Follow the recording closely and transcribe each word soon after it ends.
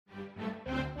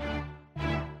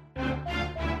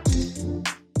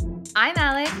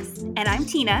I'm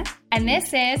Tina. And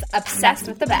this is Obsessed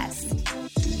with the Best.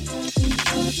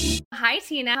 Hi,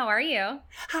 Tina. How are you?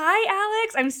 Hi,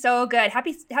 Alex. I'm so good.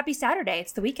 Happy Saturday.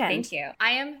 It's the weekend. Thank you.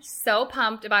 I am so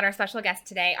pumped about our special guest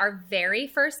today. Our very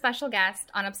first special guest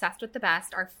on Obsessed with the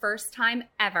Best. Our first time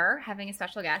ever having a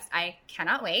special guest. I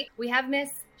cannot wait. We have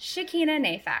Miss Shakina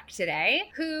Nayfack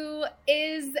today, who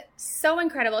is so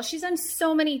incredible. She's done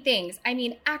so many things. I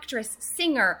mean, actress,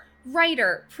 singer,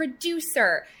 writer,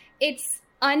 producer. It's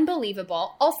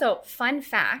unbelievable. Also, fun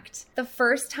fact, the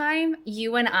first time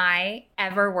you and I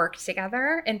ever worked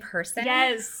together in person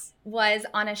was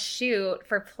on a shoot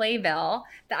for Playbill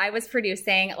that I was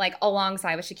producing like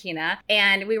alongside with Shakina.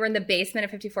 And we were in the basement of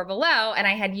 54 Below and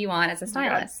I had you on as a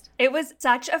stylist. It was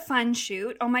such a fun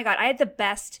shoot. Oh my God. I had the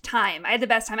best time.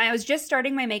 I was just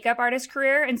starting my makeup artist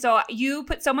career. And so you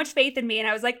put so much faith in me and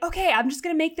I was like, okay, I'm just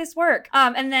going to make this work.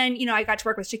 And then, I got to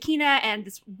work with Shakina and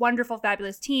this wonderful,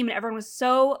 fabulous team. And everyone was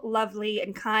so lovely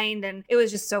and kind. And it was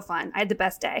just so fun. I had the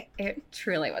best day. It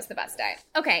truly was the best day.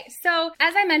 Okay. So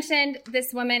as I mentioned,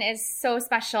 this woman is so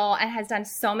special and has done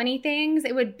so many things.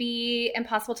 It would be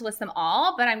impossible to list them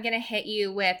all, but I'm going to hit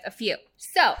you with a few.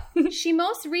 So she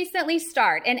most recently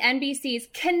starred in NBC's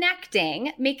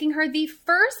Connecting, making her the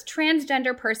first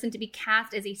transgender person to be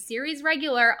cast as a series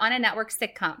regular on a network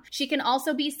sitcom. She can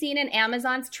also be seen in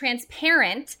Amazon's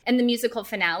Transparent and the musical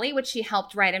finale, which she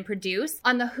helped write and produce,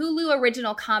 on the Hulu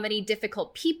original comedy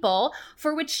Difficult People,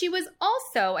 for which she was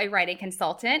also a writing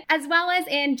consultant, as well as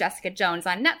in Jessica Jones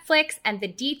on Netflix and The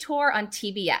Detour on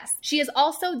TBS. She is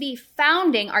also the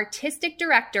founding artistic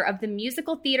director of the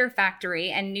Musical Theater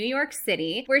Factory in New York City,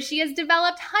 where she has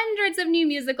developed hundreds of new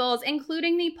musicals,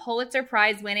 including the Pulitzer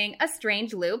Prize-winning A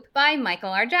Strange Loop by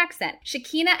Michael R. Jackson.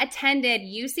 Shakina attended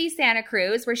UC Santa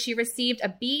Cruz, where she received a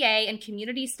BA in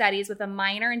Community Studies with a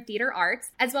minor in Theater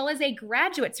Arts, as well as a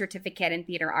graduate certificate in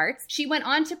Theater Arts. She went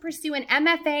on to pursue an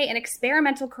MFA in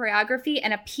Experimental Choreography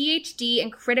and a PhD in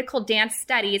Critical Dance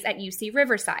Studies at UC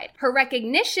Riverside. Her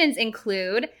recognitions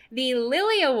include the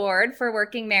Lilly Award for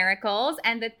Working Miracles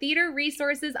and the Theater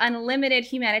Resources Unlimited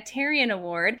Humanitarian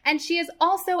Award, and she is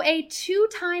also a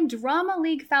 2-time Drama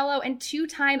League Fellow and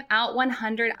 2-time Out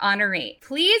 100 honoree.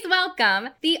 Please welcome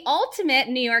the ultimate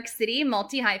New York City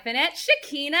multi-hyphenate,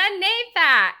 Shakina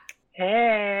Nayfack.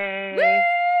 Hey! Woo!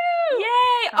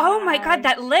 Yay! Hi. Oh my God,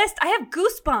 that list. I have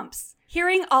goosebumps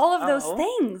hearing all of those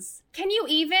things. Can you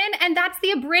even? And that's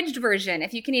the abridged version,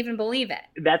 if you can even believe it.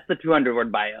 That's the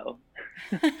 200-word bio.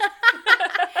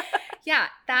 Yeah,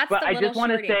 that's but the I little just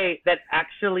want to shorty. say that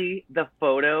actually the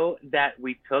photo that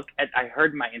we took, I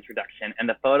heard my introduction, and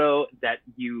the photo that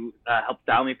you helped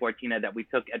style me for, Tina, that we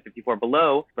took at 54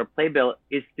 Below for Playbill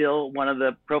is still one of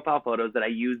the profile photos that I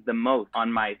use the most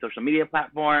on my social media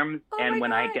platforms. Oh and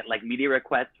when God. I get like media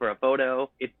requests for a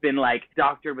photo, it's been like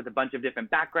doctored with a bunch of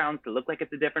different backgrounds to look like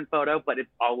it's a different photo, but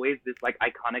it's always this like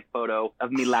iconic photo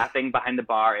of me laughing behind the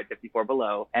bar at 54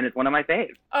 Below, and it's one of my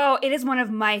faves. Oh, it is one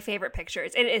of my favorite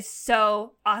pictures. It is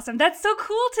so awesome. That's so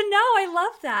cool to know. I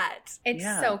love that. It's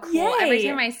Yeah. so cool. Yay. Every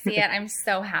time I see it, I'm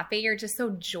so happy. You're just so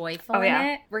joyful in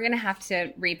yeah. it. We're going to have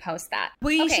to repost that.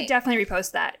 We Okay, should definitely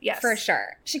repost that. Yes. for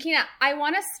sure. Shakina, I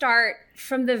want to start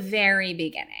from the very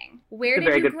beginning. Where It's a did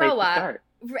very you good place grow to up? start.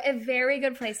 A very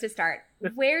good place to start.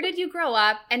 Where did you grow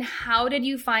up and how did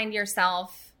you find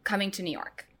yourself coming to New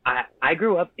York? I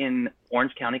grew up in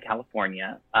Orange County,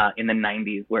 California, in the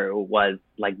 90s, where it was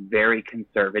like very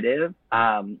conservative,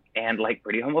 and like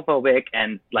pretty homophobic.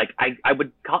 And like, I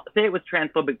would say it was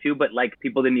transphobic too, but like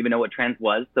people didn't even know what trans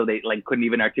was. So they like couldn't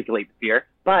even articulate the fear.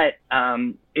 But,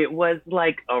 it was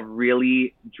like a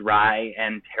really dry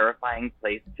and terrifying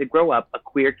place to grow up, a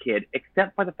queer kid,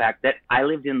 except for the fact that I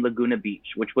lived in Laguna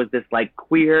Beach, which was this like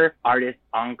queer artist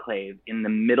enclave in the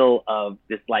middle of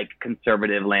this like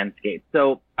conservative landscape.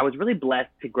 So I was really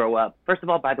blessed to grow up, first of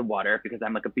all, by the water, because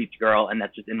I'm like a beach girl and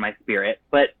that's just in my spirit.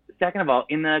 But second of all,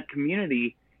 in a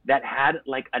community that had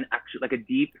like an actual, like a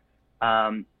deep,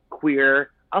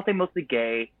 queer, I'll say mostly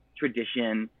gay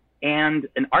tradition and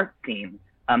an art scene.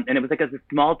 And it was like a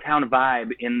small town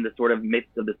vibe in the sort of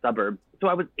midst of the suburbs. So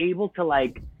I was able to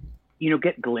like,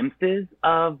 get glimpses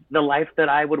of the life that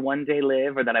I would one day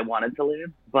live or that I wanted to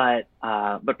live. But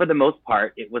for the most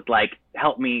part, it was like,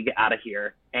 help me get out of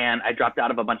here. And I dropped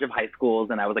out of a bunch of high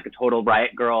schools and I was like a total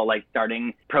riot girl, like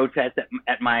starting protests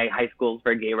at my high schools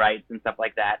for gay rights and stuff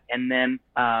like that. And then,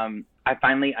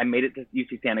 I made it to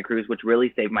UC Santa Cruz, which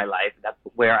really saved my life. That's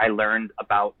where I learned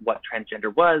about what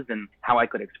transgender was and how I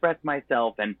could express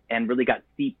myself and really got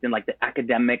steeped in like the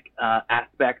academic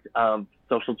aspect of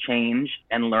social change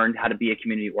and learned how to be a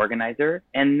community organizer.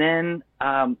 And then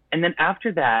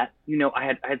after that, you know, I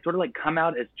had sort of like come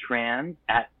out as trans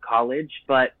at college,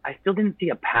 but I still didn't see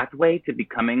a pathway to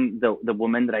becoming the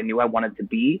woman that I knew I wanted to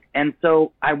be. And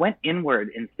so I went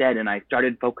inward instead, and I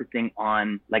started focusing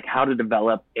on like how to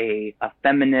develop a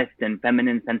feminist and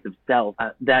feminine sense of self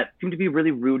that seemed to be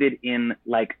really rooted in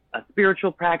like a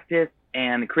spiritual practice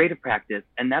and creative practice.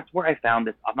 And that's where I found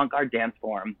this avant-garde dance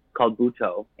form called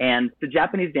Buto. And it's a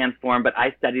Japanese dance form, but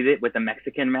I studied it with a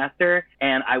Mexican master.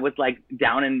 And I was like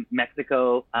down in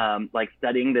Mexico, like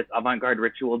studying this avant-garde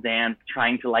ritual dance,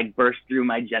 trying to like burst through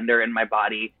my gender and my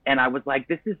body. And I was like,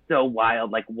 this is so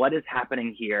wild. Like, what is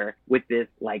happening here with this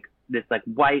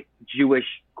white Jewish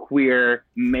queer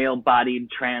male-bodied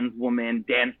trans woman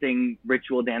dancing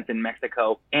ritual dance in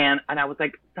Mexico? And I was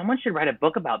like, someone should write a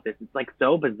book about this. It's like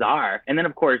so bizarre. And then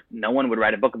of course no one would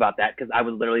write a book about that because I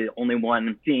was literally the only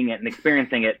one seeing it and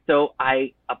experiencing it. So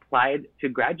I applied to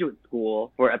graduate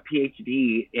school for a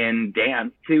PhD in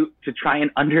dance to try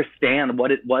and understand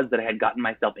what it was that I had gotten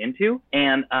myself into.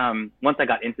 And once I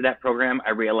got into that program,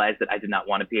 I realized that I did not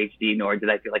want a PhD, nor did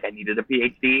I feel like I needed a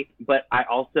PhD. But I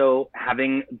also,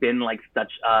 having been like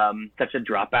such a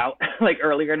dropout like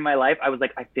earlier in my life, I was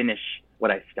like, I finish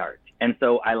what I start. And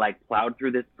so I like plowed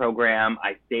through this program.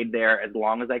 I stayed there as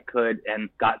long as I could and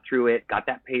got through it, got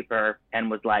that paper,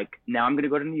 and was like, now I'm going to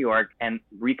go to New York and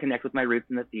reconnect with my roots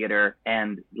in the theater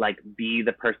and like be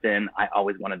the person I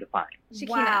always wanted to find. Shakina,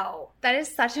 wow. That is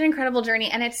such an incredible journey.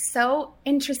 And it's so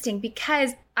interesting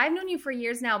because I've known you for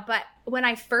years now, but when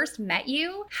I first met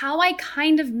you, how I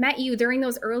kind of met you during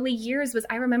those early years was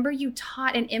I remember you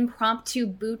taught an impromptu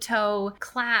Buto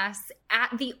class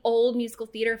at the old Musical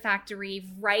Theater Factory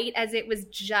right as it was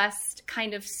just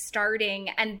kind of starting.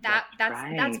 And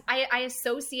I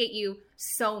associate you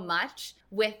so much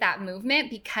with that movement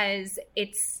because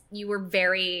you were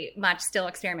very much still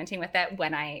experimenting with it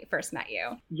when I first met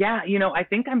you. Yeah, you know, I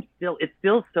think it's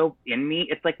still so in me.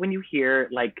 It's like when you hear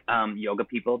like yoga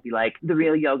people be like, the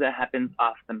real yoga happens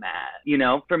off the mat. You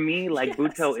know, for me, like yes.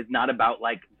 Buto is not about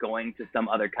like going to some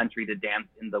other country to dance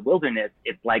in the wilderness.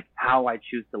 It's like how I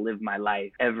choose to live my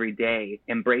life every day,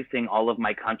 embracing all of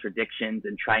my contradictions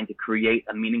and trying to create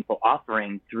a meaningful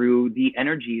offering through the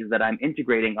energies that I'm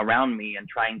integrating around me and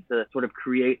trying to sort of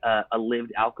create a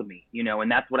lived alchemy, you know.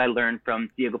 And that's what I learned from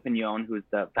Diego Piñón, who's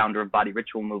the founder of Body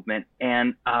Ritual Movement.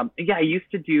 And I used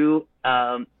to do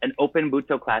an open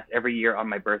Buto class every year on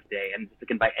my birthday and just to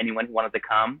invite anyone who wanted to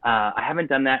come. I haven't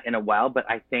done that in a while, but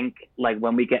I think like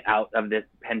when we get out of this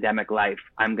pandemic life,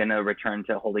 I'm going to return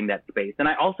to holding that space. And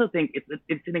I also think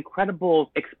it's an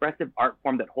incredible expressive art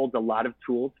form that holds a lot of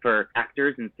tools for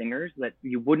actors and singers that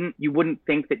you wouldn't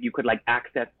think that you could like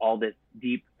access all this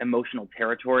deep emotional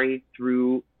territory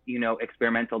through, you know,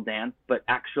 experimental dance. But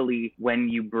actually, when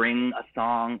you bring a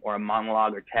song or a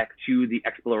monologue or text to the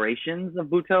explorations of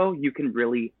Buto, you can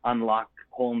really unlock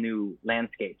whole new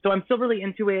landscape. So I'm still really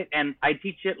into it, and I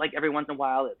teach it like every once in a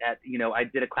while at you know, I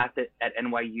did a class at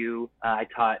NYU. I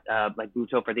taught like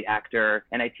Buto for the actor,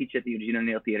 and I teach at the Eugene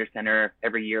O'Neill Theater Center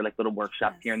every year, like little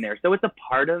workshops here and there. So it's a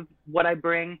part of what I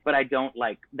bring, but I don't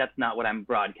like, that's not what I'm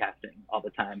broadcasting all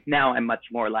the time. Now I'm much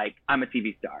more like, I'm a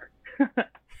TV star.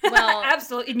 Well,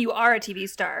 absolutely. And you are a TV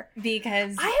star.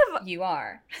 Because you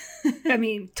are. I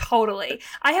mean, totally.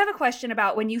 I have a question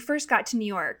about when you first got to New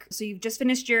York. So you've just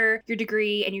finished your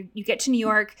degree and you get to New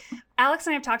York. Alex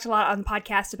and I have talked a lot on the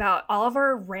podcast about all of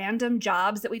our random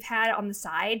jobs that we've had on the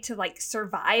side to like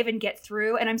survive and get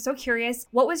through. And I'm so curious,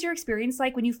 what was your experience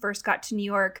like when you first got to New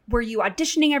York? Were you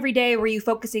auditioning every day? Were you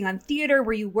focusing on theater?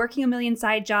 Were you working a million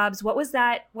side jobs? What was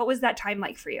that time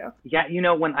like for you? Yeah, you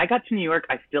know, when I got to New York,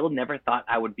 I still never thought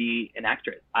I would be an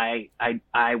actress. I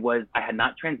had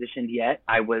not transitioned yet.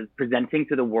 I was presenting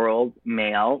to the world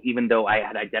male, even though I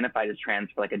had identified as trans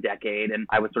for like a decade. And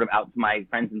I was sort of out to my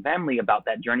friends and family about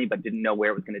that journey, but didn't know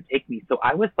where it was going to take me. So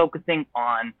I was focusing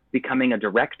on becoming a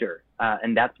director.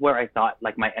 And that's where I thought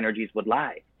like my energies would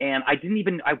lie. And I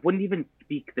wouldn't even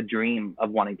speak the dream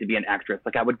of wanting to be an actress.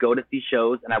 Like I would go to see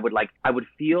shows and I would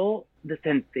feel the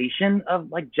sensation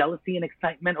of like jealousy and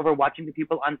excitement over watching the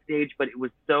people on stage. But it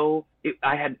was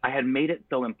I had made it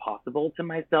so impossible to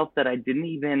myself that I didn't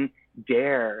even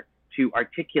dare to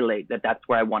articulate that that's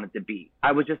where I wanted to be.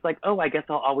 I was just like, oh, I guess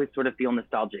I'll always sort of feel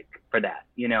nostalgic for that,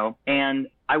 you know? And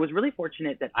I was really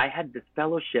fortunate that I had this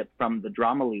fellowship from the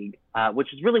Drama League,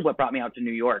 which is really what brought me out to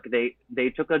New York. They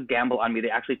took a gamble on me. They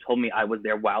actually told me I was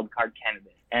their wild card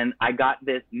candidate. And I got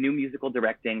this new musical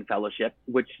directing fellowship,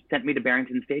 which sent me to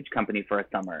Barrington Stage Company for a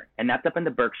summer. And that's up in the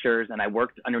Berkshires. And I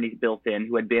worked underneath Bill Finn,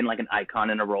 who had been like an icon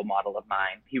and a role model of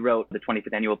mine. He wrote the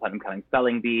 25th Annual Putnam Cutting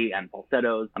Spelling Bee and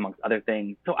Falsettos, amongst other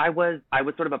things. So I was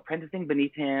sort of apprenticing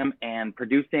beneath him and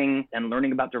producing and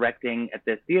learning about directing at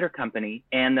this theater company.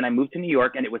 And then I moved to New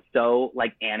York, and it was so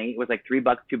like Annie. It was like $3,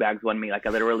 2 bags, 1 me. Like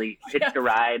I literally hitched a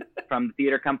ride from the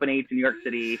theater company to New York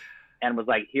City, and was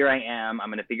like, here I am, I'm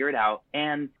going to figure it out.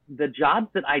 And the jobs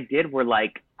that I did were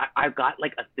like, I got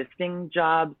like assisting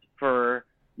jobs for,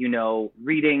 you know,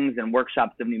 readings and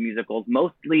workshops of new musicals,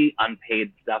 mostly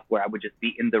unpaid stuff where I would just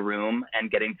be in the room and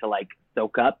getting to like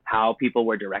soak up how people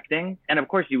were directing. And of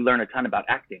course, you learn a ton about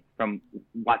acting from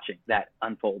watching that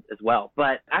unfold as well.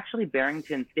 But actually,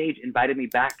 Barrington Stage invited me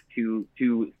back to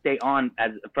stay on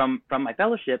as from my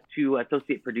fellowship to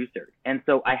associate producer. And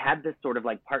so I had this sort of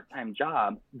like part-time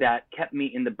job that kept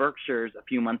me in the Berkshires a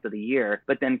few months of the year,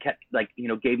 but then kept like, you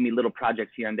know, gave me little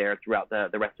projects here and there throughout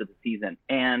the rest of the season.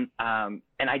 And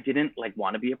I didn't like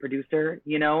want to be a producer,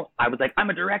 you know, I was like, I'm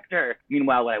a director.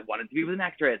 Meanwhile, what I wanted to be was an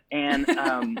actress.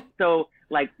 And so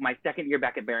like my second year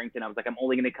back at Barrington, I was like, I'm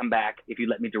only going to come back if you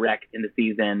let me direct in the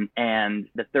season. And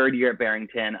the third year at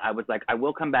Barrington, I was like, I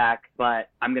will come back, but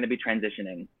I'm going to be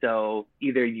transitioning. So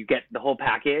either you get the whole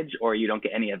package or you don't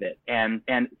get any of it. And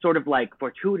sort of like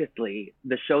fortuitously,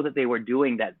 the show that they were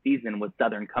doing that season was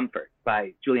Southern Comfort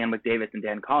by Julianne McDavis and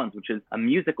Dan Collins, which is a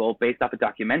musical based off a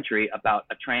documentary about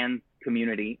a trans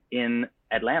community in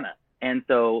Atlanta. And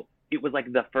so it was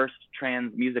like the first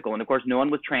trans musical. And of course, no one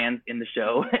was trans in the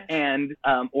show and,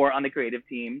 or on the creative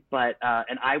team, but,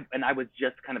 and I was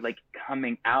just kind of like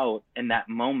coming out in that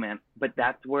moment, but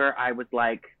that's where I was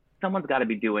like, someone's got to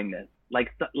be doing this.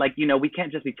 Like, you know, we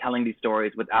can't just be telling these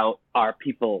stories without our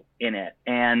people in it.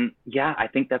 And yeah, I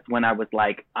think that's when I was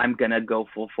like, I'm going to go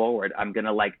full forward. I'm going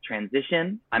to like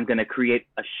transition. I'm going to create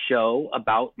a show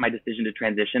about my decision to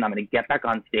transition. I'm going to get back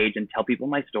on stage and tell people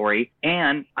my story.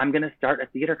 And I'm going to start a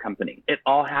theater company. It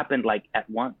all happened like at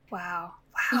once. Wow.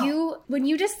 When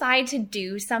you decide to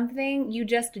do something, you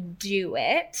just do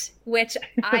it, which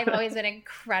I've always been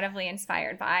incredibly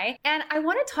inspired by. And I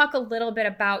want to talk a little bit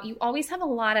about, you always have a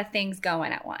lot of things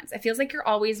going at once. It feels like you're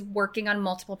always working on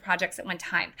multiple projects at one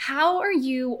time. How are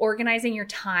you organizing your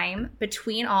time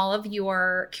between all of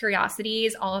your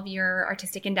curiosities, all of your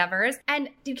artistic endeavors? And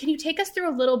can you take us through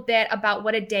a little bit about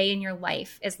what a day in your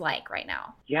life is like right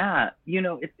now? Yeah, you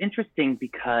know, it's interesting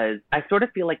because I sort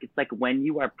of feel like it's like when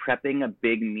you are prepping a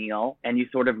big meal and you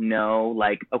sort of know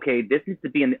like, okay, this needs to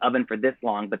be in the oven for this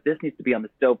long, but this needs to be on the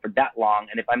stove for that long.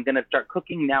 And if I'm going to start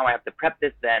cooking now, I have to prep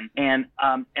this then. And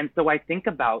so I think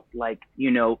about like,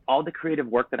 you know, all the creative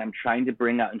work that I'm trying to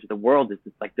bring out into the world is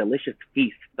this like delicious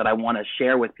feast that I want to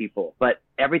share with people. But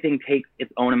everything takes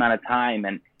its own amount of time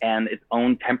and its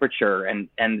own temperature and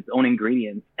its own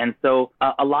ingredients. And so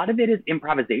a lot of it is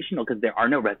improvisational because there are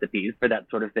no recipes for that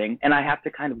sort of thing. And I have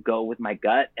to kind of go with my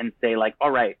gut and say like,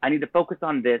 all right, I need to focus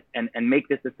on this and make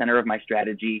this the center of my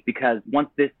strategy, because once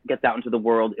this gets out into the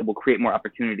world, it will create more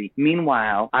opportunity.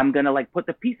 Meanwhile, I'm going to like put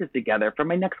the pieces together for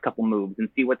my next couple moves and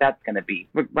see what that's going to be.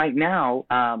 But right now,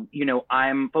 you know,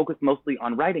 I'm focused mostly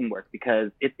on writing work because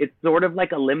it's sort of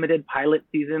like a limited pilot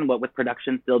season, what with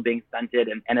production still being stunted.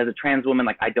 And as a trans woman,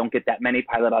 like I don't get that many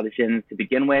pilot auditions to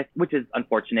begin with, which is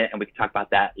unfortunate. And we can talk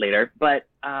about that later. But,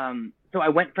 so I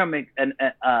went from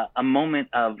a moment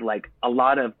of like a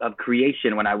lot of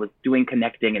creation when I was doing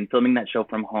connecting and filming that show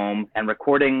from home and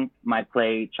recording my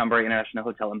play Chambéry International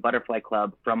Hotel and Butterfly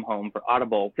Club from home for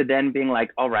Audible, to then being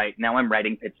like, all right, now I'm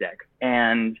writing pitch decks.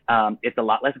 And it's a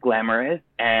lot less glamorous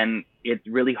and it's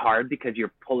really hard because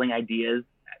you're pulling ideas,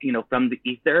 you know, from the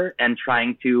ether and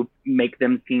trying to make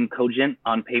them seem cogent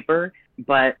on paper.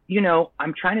 But, you know,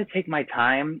 I'm trying to take my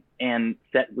time and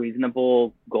set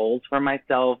reasonable goals for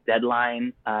myself,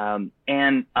 deadlines.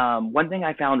 And one thing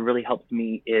I found really helps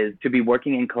me is to be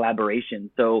working in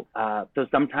collaboration. So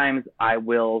sometimes I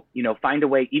will, you know, find a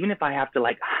way, even if I have to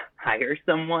like hire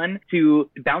someone to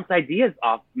bounce ideas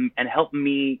off and help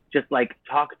me just like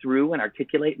talk through and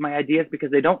articulate my ideas, because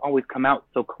they don't always come out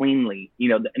so cleanly, you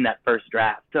know, in that first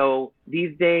draft. So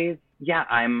these days, yeah,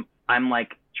 I'm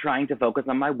like trying to focus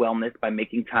on my wellness by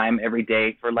making time every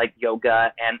day for like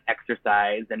yoga and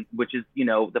exercise, and which is, you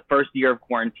know, the first year of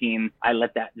quarantine, I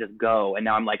let that just go. And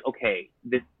now I'm like, okay,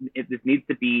 this needs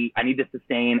to be, I need to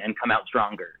sustain and come out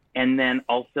stronger. And then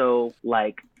also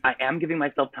like, I am giving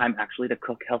myself time actually to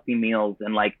cook healthy meals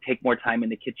and like take more time in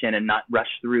the kitchen and not rush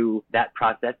through that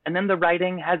process. And then the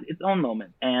writing has its own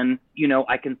moments. And, you know,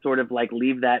 I can sort of like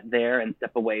leave that there and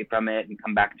step away from it and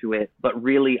come back to it. But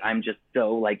really, I'm just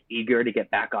so like eager to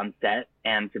get back on set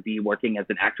and to be working as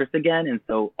an actress again. And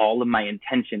so all of my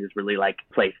intention is really like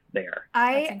placed there.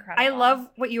 I love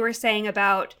what you were saying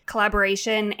about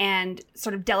collaboration and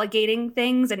sort of delegating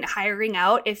things and hiring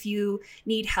out if you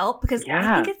need help, because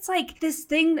I think it's like this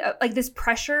thing, like this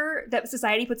pressure that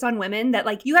society puts on women that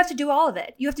like you have to do all of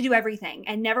it. You have to do everything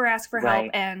and never ask for help.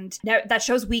 And that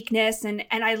shows weakness. And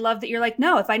I love that you're like,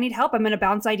 no, if I need help, I'm going to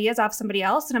bounce ideas off somebody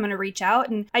else and I'm going to reach out.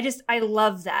 And I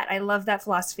love that. I love that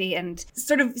philosophy. And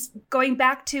sort of going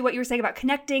back to what you were saying about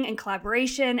connecting and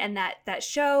collaboration and that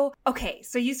show. Okay,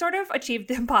 so you sort of achieved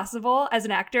the impossible as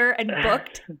an actor and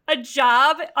booked a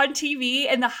job on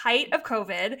TV in the height of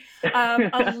COVID,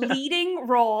 a leading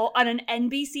role on an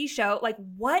NBC show. Like,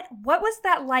 what was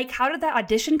that like? How did that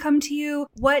audition come to you?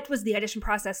 What was the audition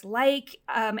process like?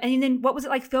 And then what was it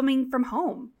like filming from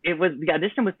home? The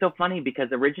audition was so funny because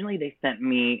originally they sent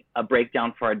me a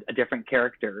breakdown for a different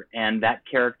character, and that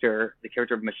character, the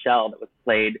character of Michelle that was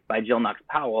played by Jill Knox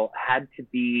Powell, had to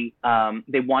be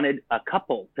they wanted a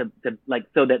couple to like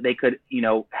so that they could, you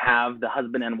know, have the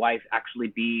husband and wife actually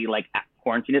be like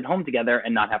quarantined at home together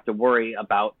and not have to worry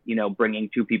about, you know, bringing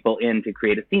two people in to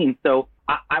create a scene. So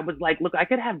I was like, look, I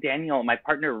could have Daniel, my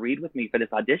partner, read with me for this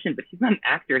audition, but he's not an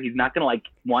actor. He's not going to like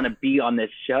want to be on this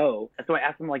show. And so I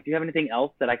asked him, like, do you have anything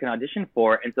else that I can audition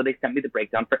for? And so they sent me the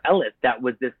breakdown for Ellis. That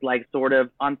was this like sort of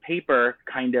on paper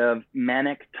kind of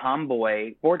manic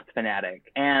tomboy sports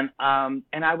fanatic. And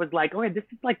I was like, okay, this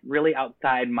is like really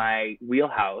outside my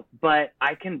wheelhouse, but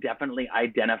I can definitely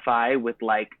identify with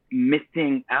like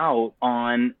missing out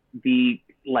on the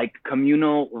like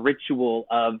communal ritual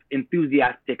of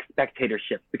enthusiastic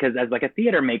spectatorship, because as like a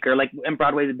theater maker, like, and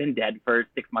Broadway had been dead for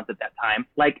 6 months at that time,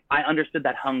 like I understood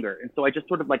that hunger. And so I just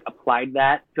sort of like applied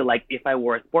that to like, if I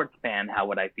were a sports fan, how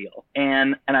would I feel?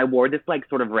 And I wore this like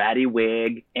sort of ratty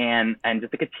wig and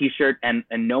just like a t-shirt and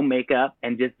no makeup,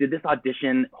 and just did this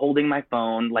audition holding my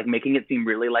phone, like making it seem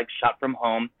really like shot from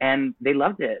home. And they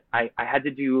loved it. I had to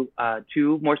do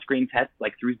 2 more screen tests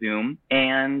like through Zoom,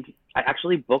 and I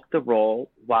actually booked the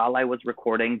role while I was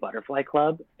recording Butterfly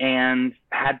Club, and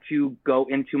had to go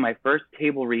into my first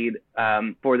table read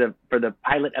for the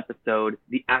pilot episode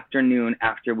the afternoon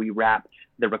after we wrapped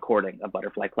the recording of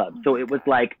Butterfly Club. So it was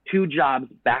like 2 jobs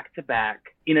back to back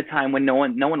in a time when no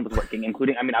one was working,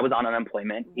 including, I mean, I was on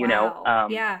unemployment, you know?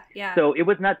 Yeah. So it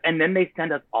was nuts. And then they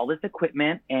sent us all this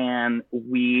equipment, and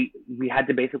we had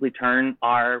to basically turn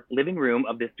our living room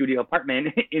of this studio apartment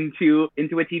into a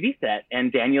TV set.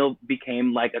 And Daniel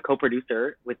became like a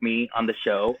co-producer with me on the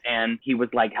show. And he was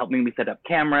like helping me set up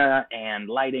camera and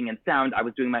lighting and sound. I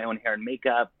was doing my own hair and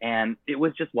makeup, and it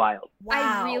was just wild. Wow.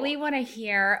 I really want to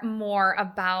hear more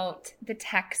about the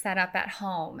tech setup at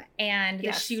home and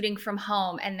the shooting from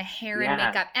home and the hair and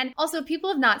makeup. And also, people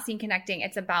have not seen Connecting.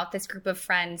 It's about this group of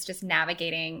friends just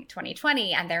navigating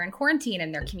 2020, and they're in quarantine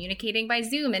and they're communicating by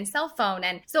Zoom and cell phone.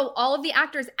 And so all of the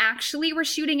actors actually were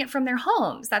shooting it from their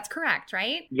homes. That's correct,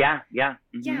 right? Yeah.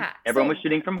 Mm-hmm. Yeah. Everyone was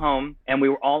shooting from home, and we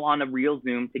were all on a real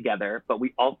Zoom together, but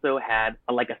we also had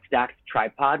like a stacked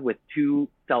tripod with 2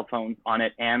 cell phones on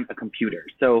it and a computer.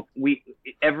 So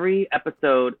every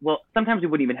episode, well, sometimes we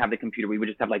wouldn't even have the computer. We would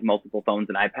just have like multiple phones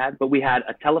and iPads, but we had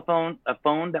a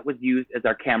phone that was used as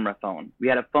our camera phone. We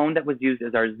had a phone that was used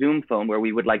as our Zoom phone, where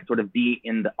we would like sort of be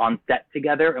on set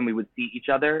together and we would see each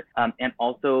other. And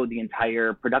also the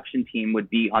entire production team would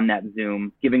be on that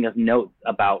Zoom giving us notes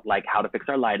about like how to fix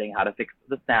our lighting, how to fix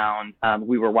the sound.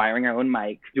 We were wiring our own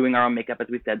mics, doing our own makeup, as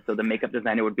we said. So the makeup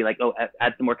designer would be like, oh,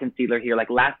 add some more concealer here. Like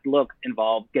last looks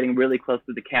involved getting really close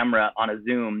to the camera on a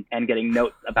Zoom and getting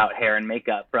notes about hair and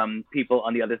makeup from people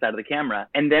on the other side of the camera.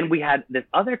 And then we had this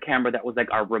other camera that was like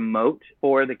our remote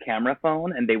for the camera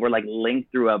phone, and they were like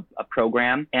linked through a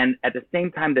program. And at the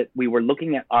same time that we were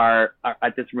looking at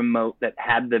at this remote that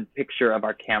had the picture of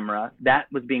our camera, that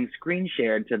was being screen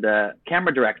shared to the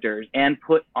camera directors and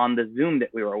put on the Zoom that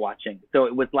we were watching. So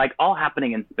it was like all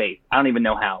happening in space. I don't even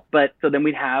know how. But so then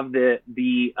we'd have the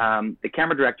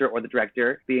camera director or the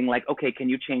director being like, okay, can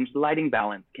you change the lighting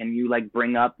balance? Can you like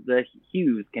bring up the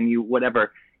hues? Can you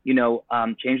whatever? You know,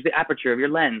 change the aperture of your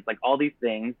lens, like all these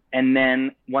things. And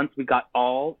then once we got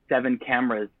all 7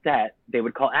 cameras set, they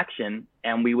would call action,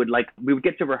 and we would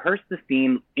get to rehearse the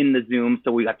scene in the Zoom,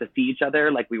 so we got to see each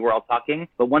other like we were all talking.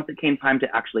 But once it came time to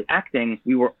actually acting,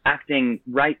 we were acting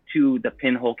right to the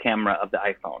pinhole camera of the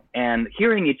iPhone and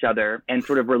hearing each other and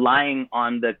sort of relying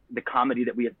on the comedy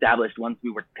that we established once we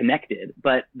were connected.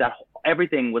 But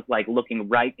everything was like looking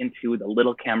right into the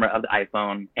little camera of the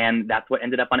iPhone, and that's what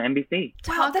ended up on NBC.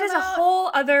 Wow, that is a whole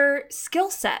other skill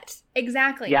set.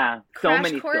 Exactly. Yeah, so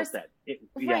many skill sets.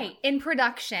 Right. In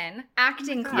production,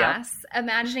 acting class,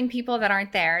 imagining people that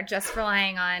aren't there, just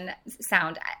relying on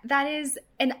sound. That is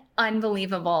an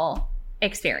unbelievable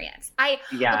experience.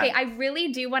 Okay, I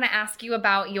really do want to ask you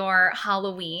about your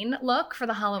Halloween look for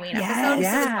the Halloween episode. This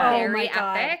is very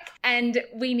epic, and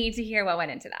we need to hear what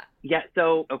went into that. Yeah,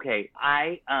 so okay,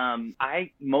 I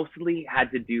mostly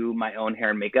had to do my own hair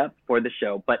and makeup for the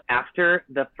show, but after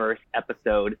the first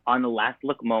episode, on the last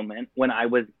look moment, when I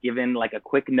was given like a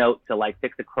quick note to like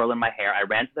fix a curl in my hair, I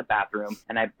ran to the bathroom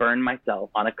and I burned myself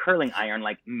on a curling iron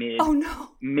like mid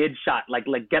shot, like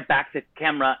get back to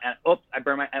camera, and oops, I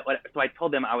burned my. So I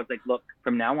told them, I was like, look,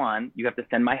 from now on, you have to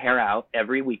send my hair out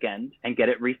every weekend and get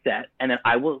it reset, and then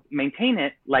I will maintain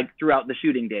it like throughout the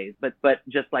shooting days, but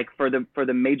just like for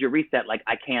the major reset, like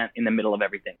I can't in the middle of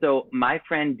everything. So my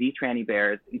friend D Tranny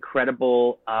Bears,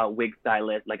 incredible wig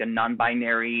stylist, like a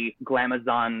non-binary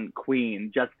glamazon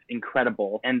queen, just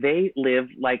incredible. And they live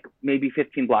like maybe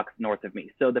 15 blocks north of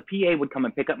me. So the PA would come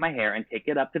and pick up my hair and take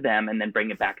it up to them and then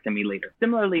bring it back to me later.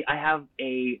 Similarly, I have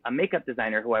a makeup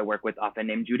designer who I work with often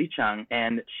named Judy Chung,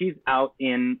 and she's out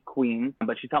in Queens,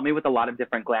 but she's helped me with a lot of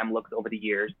different glam looks over the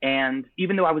years. And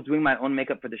even though I was doing my own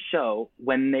makeup for the show,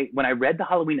 when I read the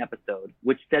Halloween episode,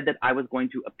 which said that I was going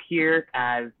to appear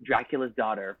as Dracula's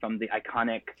daughter from the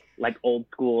iconic, like old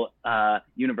school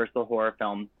Universal horror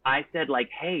film, I said like,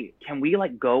 hey, can we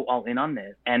like go all in on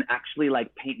this and actually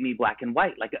like paint me black and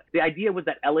white? Like the idea was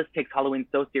that Ellis takes Halloween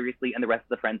so seriously and the rest of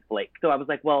the friends flake. So I was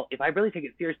like, well, if I really take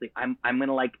it seriously, I'm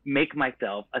gonna like make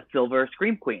myself a silver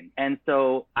scream queen. And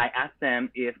so I asked them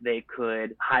if they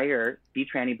could hire D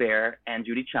Tranny Bear and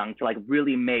Judy Chung to like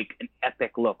really make an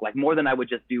epic look, like more than I would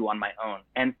just do on my own.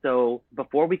 And so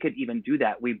before we could even do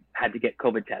that, we had to get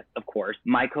COVID tests, of course.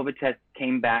 My COVID test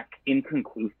came back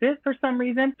inconclusive for some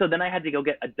reason. So then I had to go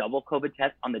get a double COVID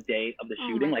test on the day of the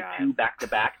shooting, like 2 back to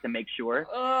back to make sure.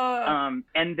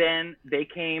 And then they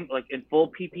came like in full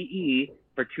PPE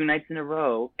for 2 nights in a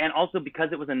row. And also because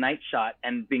it was a night shot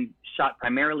and being shot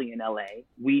primarily in LA,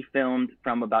 we filmed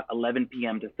from about 11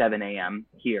 p.m. to 7 a.m.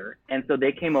 here. And so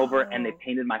they came over and they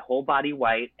painted my whole body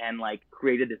white and like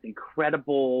created this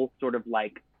incredible sort of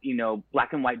like, you know,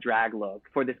 black and white drag look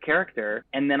for this character.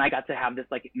 And then I got to have this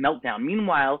like meltdown.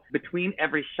 Meanwhile, between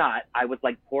every shot, I was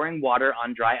like pouring water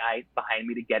on dry ice behind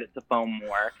me to get it to foam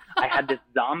more. I had this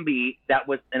zombie that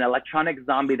was an electronic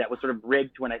zombie that was sort of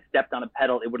rigged to when I stepped on a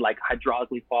pedal, it would like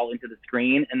hydraulically fall into the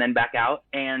screen and then back out.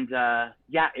 And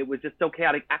yeah, it was just so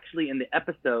chaotic. Actually, in the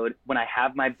episode, when I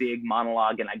have my big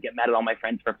monologue and I get mad at all my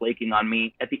friends for flaking on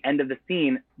me, at the end of the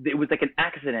scene, it was like an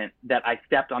accident that I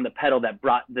stepped on the pedal that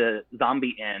brought the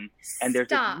zombie in. And there's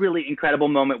this really incredible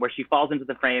moment where she falls into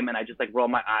the frame and I just like roll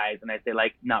my eyes and I say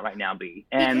like, not right now, B.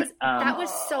 And because that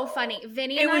was so funny.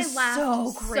 Vinny and I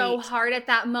laughed so hard at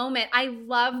that moment. I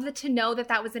loved to know that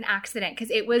that was an accident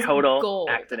because it was total gold.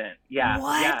 Accident. Yeah.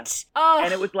 What? Yeah. Oh.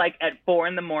 And it was like at 4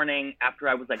 a.m. after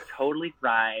I was like totally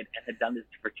fried and had done this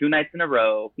for 2 nights in a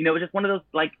row. You know, it was just one of those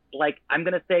like I'm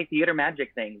going to say theater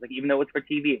magic things. Like even though it's for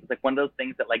TV, it was like one of those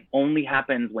things that like only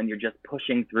happens when you're just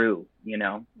pushing through, you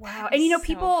know? Wow. And you know,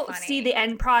 people see the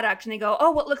end product and they go,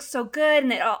 oh, what looks so good,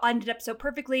 and it all ended up so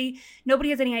perfectly. Nobody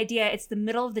has any idea. It's the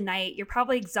middle of the night. You're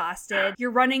probably exhausted.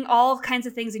 You're running all kinds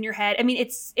of things in your head. I mean,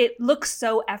 it looks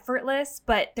so effortless,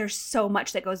 but there's so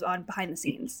much that goes on behind the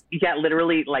scenes. Yeah,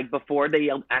 literally, like before they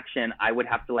yelled action, I would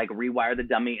have to like rewire the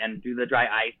dummy and do the dry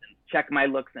ice and check my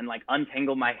looks and like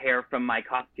untangle my hair from my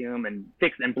costume and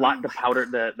fix and blot the powder,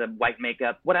 the white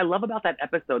makeup. What I love about that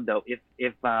episode though, if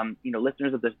you know,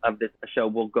 listeners of this show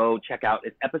will go check out,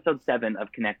 it's episode 7 of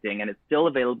Connecting, and it's still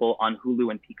available on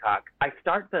Hulu and Peacock. I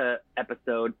start the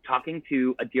episode talking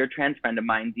to a dear trans friend of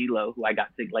mine, D'Lo, who I got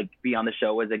to like be on the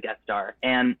show as a guest star.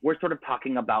 And we're sort of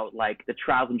talking about like the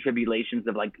trials and tribulations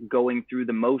of like going through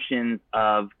the motions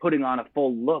of putting on a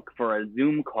full look for a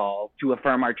Zoom call to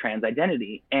affirm our trans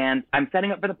identity. And I'm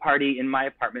setting up for the party in my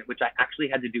apartment, which I actually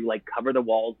had to do like cover the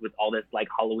walls with all this like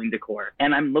Halloween decor.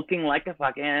 And I'm looking like a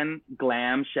fucking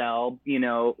glam shell, you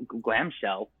know,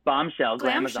 bombshell,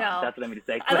 glamazon. That's what I mean to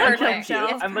say.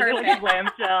 I'm looking like a glam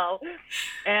shell.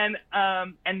 And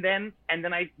then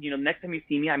I, you know, next time you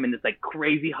see me, I'm in this like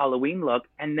crazy Halloween look.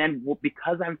 And then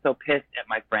because I'm so pissed at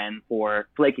my friend for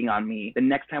flaking on me, the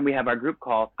next time we have our group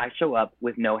call, I show up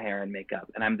with no hair and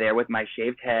makeup, and I'm there with my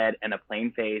shaved head and a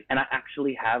plain face. And I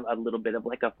actually have a little bit of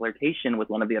like a flirtation with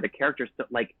one of the other characters. So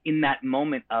like in that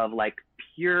moment of like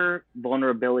pure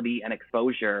vulnerability and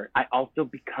exposure, I also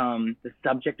become the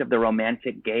subject of the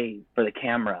romantic gaze for the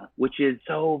camera, which is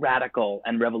so radical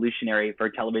and revolutionary for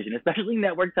television, especially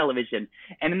network television.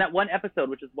 And in that one episode,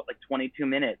 which is what, like 22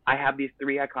 minutes, I have these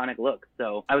 3 iconic looks.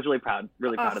 So I was really proud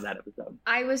of that episode.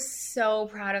 I was so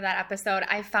proud of that episode.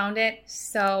 I found it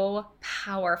so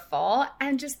powerful.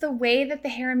 And just the way that the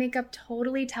hair and makeup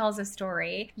totally tells a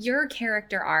story, your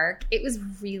character arc, it was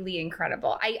really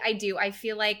incredible. I do. I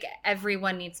feel like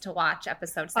everyone needs to watch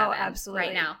episode 7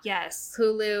 right now. Yes.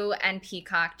 Hulu and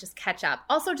Peacock, just catch up.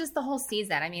 Also, just the whole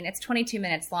season. I mean, it's 22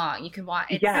 minutes long. You can watch.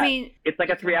 It's like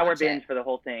a 3-hour binge for the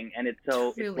whole thing. And it's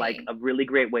like a really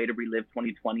great way to relive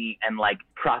 2020 and like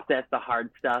process the hard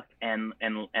stuff and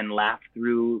laugh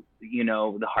through, you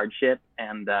know, the hardship.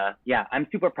 And I'm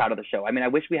super proud of the show. I mean, I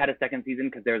wish we had a second season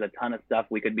because there's a ton of stuff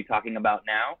we could be talking about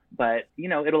now, but you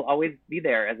know, it'll always be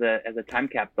there as a time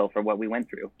capsule for what we went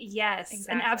through. Yes,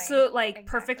 exactly. An absolute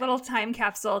perfect little time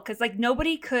capsule, because like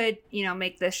nobody could, you know,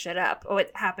 make this shit up.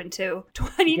 What happened to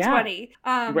 2020?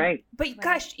 Yeah. Right. But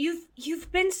gosh,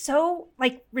 you've been so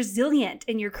like resilient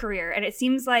in your career, and it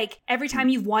seems like every time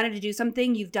you've wanted to do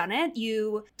something, you've done it.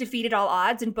 You defeated all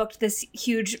odds and booked this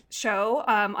huge show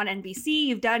on NBC.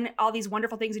 You've done all these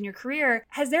wonderful things in your career.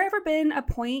 Has there ever been a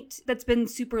point that's been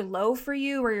super low for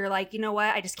you where you're like, you know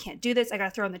what, I just can't do this, I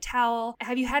gotta throw in the towel?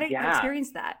 Have you had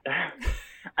experience that?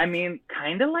 I mean,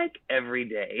 kind of like every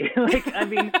day. Like, I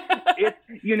mean, it's,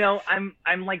 you know,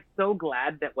 I'm like so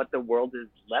glad that what the world is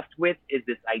left with is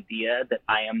this idea that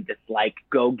I am this like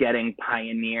go-getting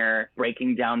pioneer,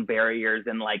 breaking down barriers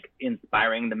and like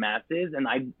inspiring the masses. And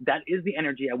that is the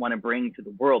energy I want to bring to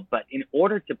the world. But in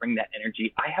order to bring that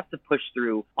energy, I have to push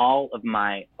through all of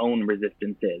my own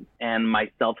resistances and my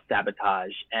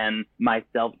self-sabotage and my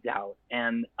self-doubt.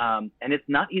 And it's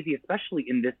not easy, especially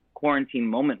in this quarantine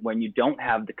moment when you don't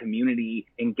have the community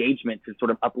engagement to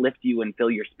sort of uplift you and fill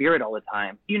your spirit all the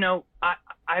time. You know,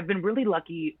 I've been really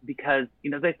lucky because, you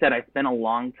know, as I said, I spent a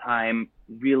long time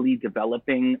really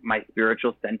developing my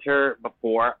spiritual center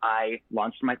before I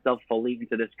launched myself fully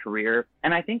into this career.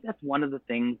 And I think that's one of the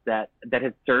things that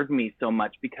has served me so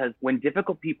much, because when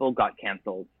Difficult People got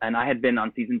canceled, and I had been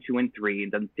on season 2 and 3,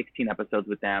 done 16 episodes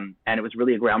with them, and it was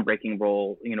really a groundbreaking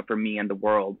role, you know, for me and the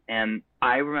world. And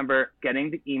I remember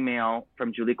getting the email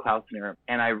from Julie Klausner,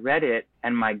 and I read it,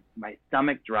 and my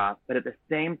stomach dropped. But at the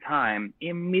same time,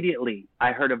 immediately,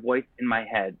 I heard a voice in my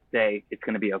head say, it's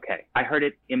going to be okay. I heard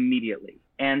it immediately.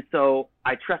 And so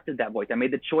I trusted that voice. I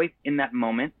made the choice in that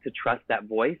moment to trust that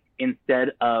voice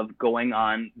instead of going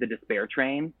on the despair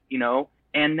train, you know.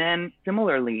 And then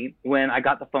similarly, when I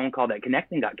got the phone call that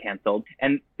Connecting got canceled,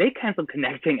 and they canceled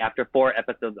Connecting after 4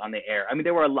 episodes on the air. I mean,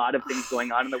 there were a lot of things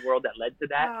going on in the world that led to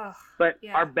that, but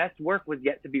our best work was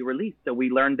yet to be released. So we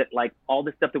learned that like all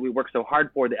the stuff that we worked so hard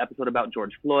for, the episode about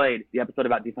George Floyd, the episode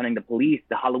about defunding the police,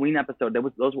 the Halloween episode,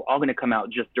 those were all going to come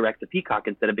out just direct to Peacock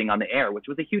instead of being on the air, which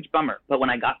was a huge bummer. But when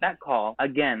I got that call,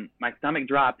 again, my stomach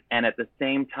dropped. And at the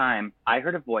same time, I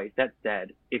heard a voice that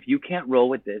said, if you can't roll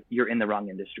with this, you're in the wrong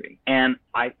industry. And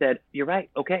I said, you're right.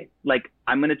 Okay. Like,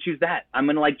 I'm going to choose that. I'm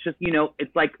going to like, just, you know,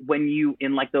 it's like when you,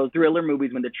 in like those thriller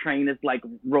movies, when the train is like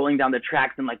rolling down the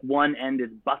tracks and like one end is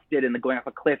busted and they're going off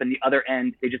a cliff and the other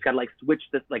end, they just got to like switch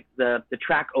this, like the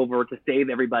track over to save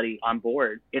everybody on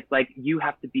board. It's like, you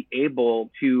have to be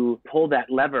able to pull that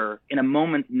lever in a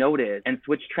moment's notice and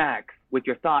switch tracks with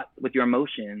your thoughts, with your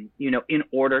emotions, you know, in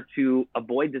order to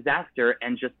avoid disaster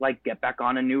and just like get back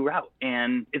on a new route.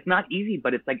 And it's not easy,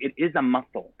 but it's like, it is a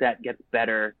muscle that gets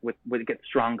better with it gets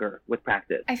stronger with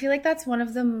practice. I feel like that's one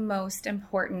of the most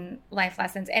important life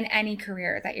lessons in any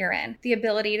career that you're in. The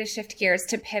ability to shift gears,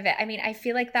 to pivot. I mean, I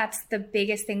feel like that's the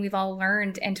biggest thing we've all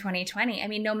learned in 2020. I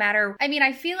mean,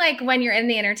 I feel like when you're in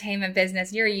the entertainment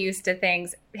business, you're used to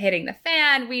things hitting the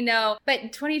fan, we know.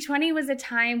 But 2020 was a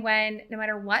time when no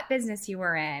matter what business you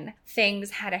were in, things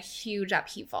had a huge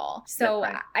upheaval. So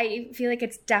right. I feel like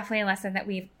it's definitely a lesson that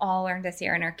we've all learned this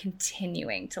year and are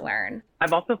continuing to learn.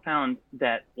 I've also found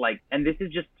that, like, and this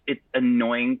is just, it's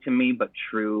annoying to me, but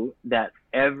true, that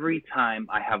every time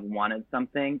I have wanted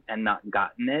something and not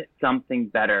gotten it, something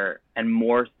better and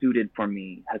more suited for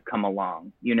me has come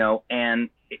along, you know, and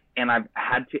I've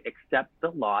had to accept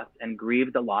the loss and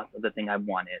grieve the loss of the thing I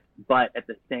wanted. But at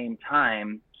the same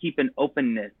time, keep an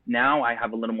openness. Now I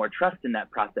have a little more trust in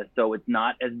that process, so it's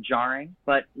not as jarring.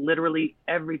 But literally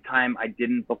every time I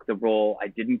didn't book the role, I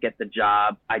didn't get the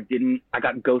job, I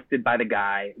got ghosted by the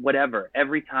guy, whatever.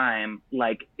 Every time,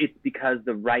 like, it's because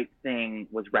the right thing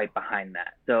was right behind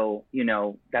that. So, you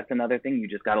know, that's another thing you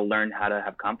just got to learn how to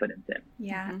have confidence in.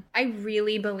 Yeah, I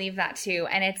really believe that too.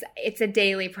 And it's a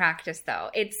daily practice though.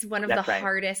 It's one of That's the right.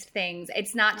 hardest things.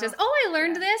 It's not just, I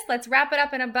learned this. Let's wrap it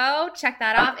up in a bow. Check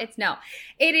that off. It is,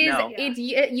 No.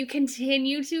 you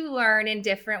continue to learn in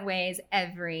different ways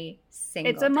every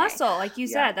single It's a day. muscle, like you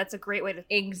said. That's a great way to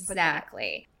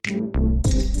Exactly.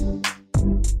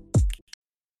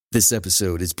 This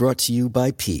episode is brought to you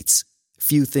by Pete's.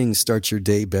 Few things start your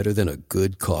day better than a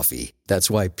good coffee.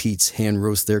 That's why Pete's hand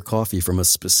roasts their coffee from a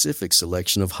specific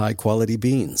selection of high-quality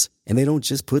beans. And they don't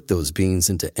just put those beans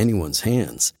into anyone's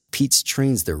hands. Pete's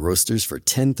trains their roasters for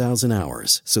 10,000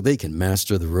 hours so they can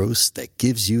master the roast that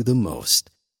gives you the most.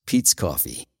 Pete's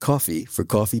Coffee. Coffee for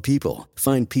coffee people.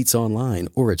 Find Pete's online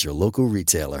or at your local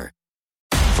retailer.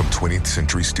 From 20th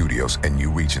Century Studios and New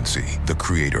Regency, The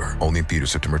Creator, only in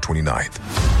theaters September 29th.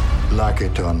 Like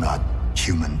it or not,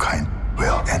 humankind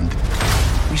will end.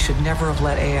 We should never have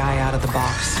let AI out of the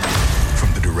box.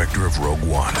 From the director of Rogue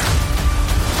One.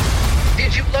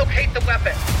 Did you locate the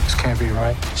weapon? This can't be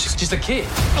right. She's just a kid.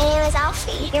 My name is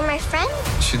Alfie. You're my friend?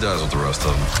 She dies with the rest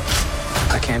of them.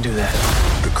 I can't do that.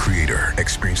 The Creator.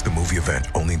 Experience the movie event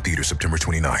only in theaters September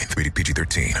 29th. Rated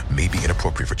PG-13. May be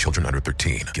inappropriate for children under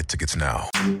 13. Get tickets now.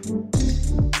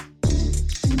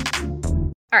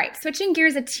 All right, switching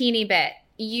gears a teeny bit.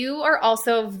 You are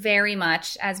also very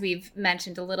much, as we've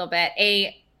mentioned a little bit,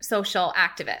 a social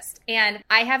activist. And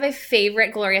I have a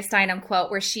favorite Gloria Steinem quote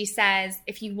where she says,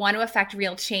 if you want to affect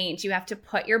real change, you have to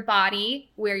put your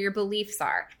body where your beliefs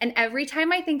are. And every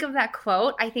time I think of that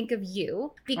quote, I think of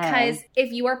you, because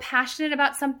if you are passionate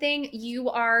about something, you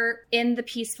are in the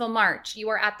peaceful march, you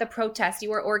are at the protest,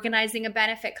 you are organizing a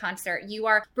benefit concert, you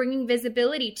are bringing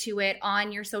visibility to it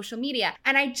on your social media.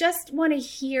 And I just want to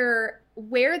hear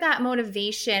where that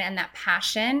motivation and that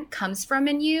passion comes from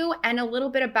in you, and a little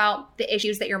bit about the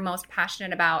issues that you're most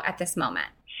passionate about at this moment.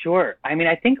 Sure. I mean,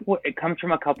 I think it comes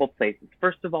from a couple places.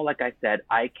 First of all, like I said,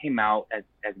 I came out as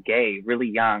gay really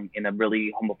young in a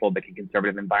really homophobic and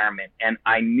conservative environment. And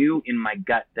I knew in my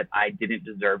gut that I didn't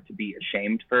deserve to be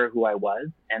ashamed for who I was.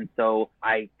 And so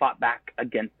I fought back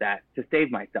against that to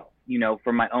save myself,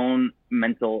 for my own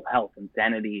mental health and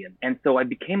sanity. And so I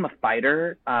became a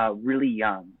fighter really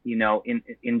young,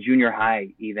 in junior high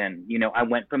even. I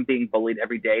went from being bullied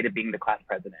every day to being the class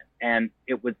president. And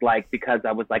it was because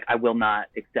I was I will not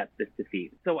accept this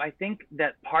defeat. So I think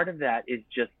that part of that is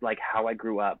just how I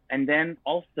grew up. And then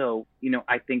also,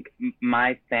 I think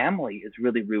my family is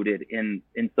really rooted in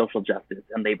social justice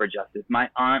and labor justice. My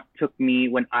aunt took me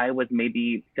when I was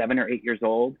maybe 7 or 8 years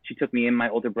old. She took me and my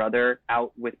older brother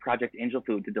out with Project Angel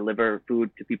Food to deliver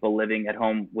food to people living at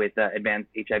home with advanced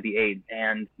HIV/AIDS.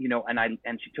 And,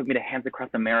 and she took me to Hands Across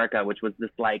America, which was this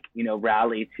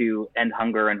rally to end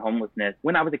hunger and homelessness.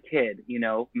 When I was a kid,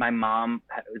 my mom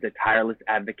was a tireless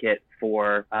advocate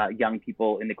for young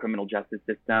people in the criminal justice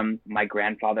system. My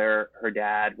grandfather, her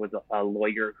dad, was a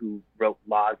lawyer who wrote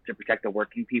laws to protect the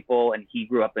working people, and he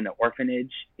grew up in an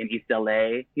orphanage in East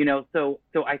LA. So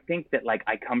I think that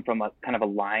I come from a kind of a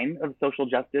line of social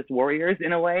justice warriors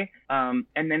in a way. And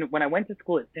then when I went to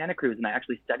school at Santa Cruz and I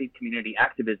actually studied community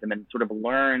activism and sort of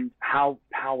learned how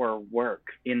power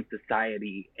works in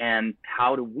society and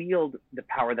how to wield the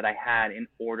power that I had in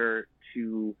order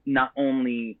to not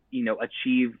only,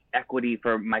 achieve equity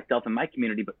for myself and my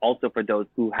community, but also for those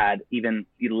who had even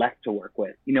less to work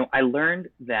with. I learned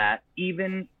that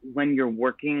even when you're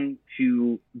working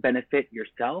to benefit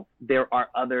yourself, there are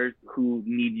others who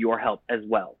need your help as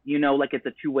well. It's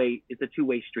a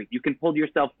two-way street. You can pull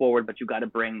yourself forward, but you got to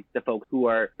bring the folks who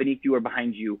are beneath you or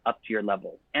behind you up to your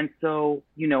level. And so,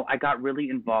 I got really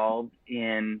involved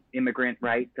in immigrant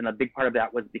rights. And a big part of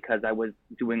that was because I was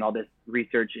doing all this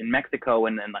research in Mexico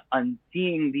and then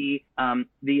seeing the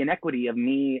inequity of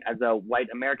me as a white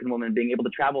American woman being able to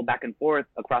travel back and forth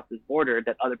across this border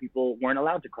that other people weren't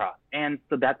allowed to cross. And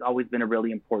so that's always been a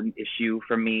really important issue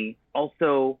for me.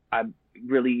 Also, I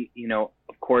really,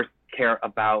 of course, care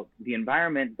about the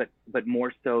environment, but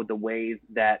more so the ways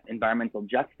that environmental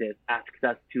justice asks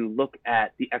us to look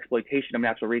at the exploitation of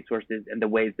natural resources and the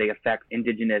ways they affect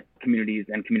indigenous communities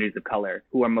and communities of color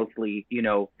who are mostly,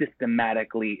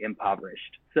 systematically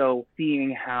impoverished. So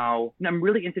seeing how, and I'm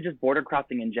really into just border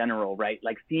crossing in general, right?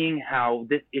 Seeing how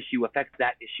this issue affects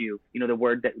that issue. The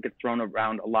word that gets thrown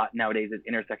around a lot nowadays is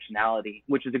intersectionality,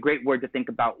 which is a great word to think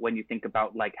about when you think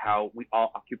about how we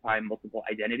all occupy multiple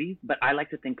identities. But I like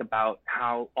to think about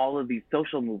how all of these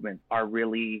social movements are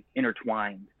really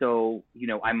intertwined. So,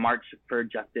 I march for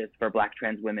justice for Black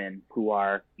trans women who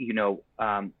are,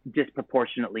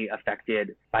 disproportionately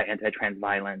affected by anti-trans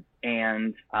violence.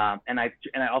 And I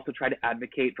also try to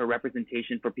advocate for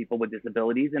representation for people with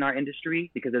disabilities in our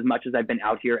industry, because as much as I've been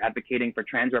out here advocating for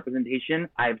trans representation,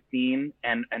 I've seen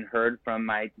and heard from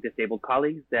my disabled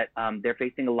colleagues that they're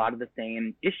facing a lot of the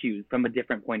same issues from a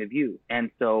different point of view.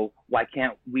 And so why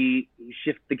can't we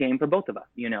shift the game for both of us,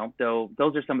 So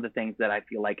those are some of the things that I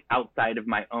feel like outside of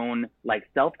my own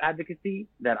self-advocacy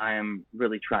that I am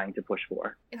really trying to push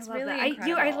for. It's I love really that.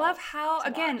 incredible. I love how,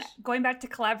 again, going back to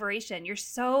collaboration,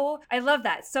 I love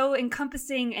that. So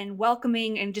encompassing and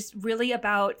welcoming and just really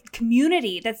about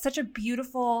community. That's such a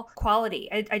beautiful quality.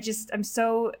 I'm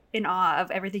so in awe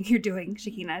of everything you're doing,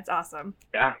 Shakina. It's awesome.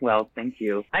 Yeah, well, thank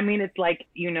you. I mean, it's like,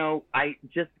 I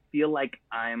just feel like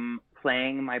I'm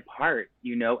playing my part,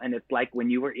 and it's like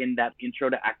when you were in that intro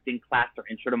to acting class or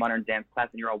intro to modern dance class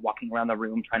and you're all walking around the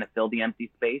room trying to fill the empty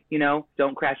space,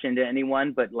 don't crash into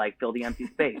anyone, but fill the empty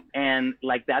space. And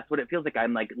that's what it feels like.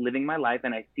 I'm living my life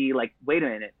and I see wait a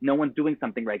minute, no one's doing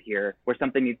something right here where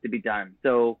something needs to be done.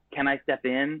 So can I step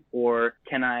in, or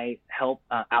can I help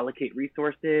allocate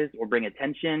resources or bring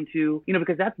attention to,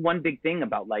 because that's one big thing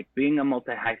about being a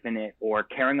multi-hyphenate or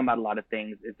caring about a lot of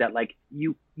things, is that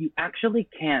you actually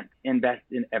can't invest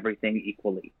in everything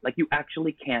equally. You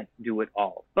actually can't do it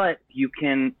all, but you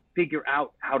can figure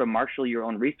out how to marshal your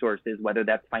own resources, whether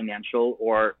that's financial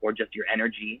or just your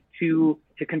energy, to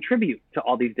contribute to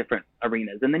all these different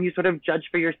arenas. And then you sort of judge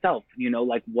for yourself,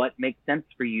 what makes sense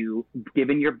for you,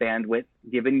 given your bandwidth,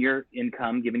 given your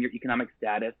income, given your economic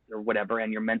status or whatever,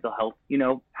 and your mental health,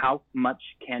 how much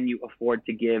can you afford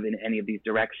to give in any of these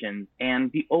directions,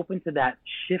 and be open to that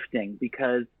shifting,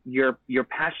 because your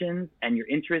passions and your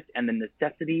interests and the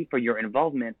necessity for your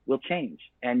involvement will change.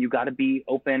 And you got to be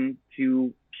open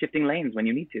to shifting lanes when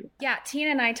you need to. Yeah, Tina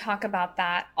and I talk about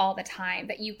that all the time,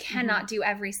 that you cannot do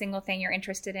every single thing you're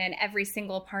interested in, every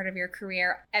single part of your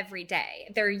career every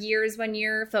day. There are years when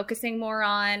you're focusing more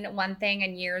on one thing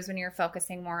and years when you're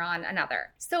focusing more on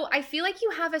another. So I feel like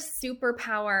you have a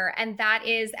superpower, and that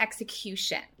is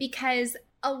execution, because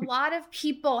a lot of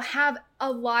people have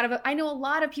I know a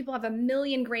lot of people have a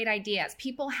million great ideas.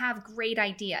 People have great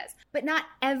ideas, but not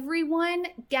everyone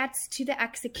gets to the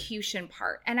execution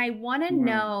part. And I want to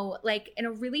know, in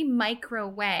a really micro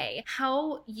way,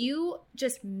 how you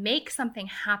just make something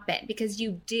happen, because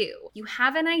you do. You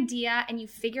have an idea and you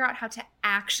figure out how to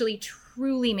actually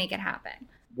truly make it happen.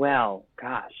 Well,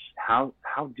 gosh, how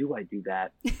do I do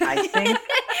that? I think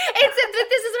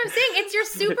this is what I'm saying. It's your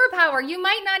superpower. You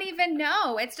might not even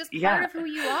know. It's just part of who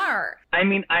you are. I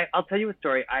mean, I'll tell you a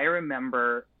story. I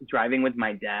remember driving with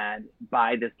my dad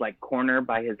by this corner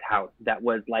by his house that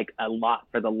was a lot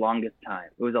for the longest time.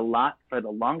 It was a lot for the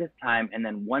longest time. And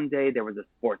then one day there was a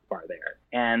sports bar there.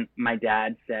 And my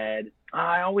dad said,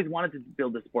 I always wanted to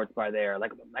build a sports bar there.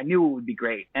 I knew it would be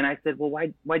great. And I said, well,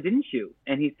 why didn't you?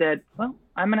 And he said, well,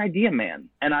 I'm an idea man.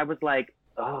 And I was like,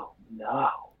 oh no.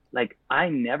 I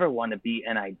never want to be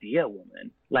an idea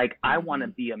woman. I want to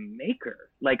be a maker.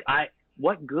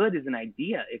 What good is an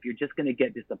idea if you're just going to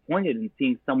get disappointed in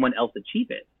seeing someone else achieve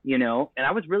it, And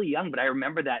I was really young, but I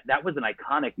remember that was an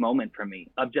iconic moment for me,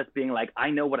 of just being I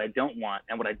know what I don't want,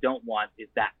 and what I don't want is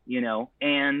that,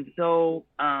 And so,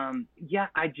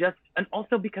 and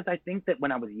also because I think that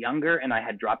when I was younger and I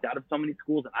had dropped out of so many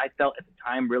schools, and I felt at the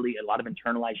time really a lot of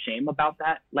internalized shame about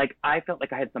that. I felt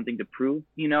like I had something to prove,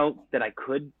 that I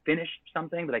could finish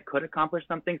something, that I could accomplish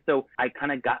something. So I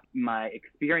kind of got my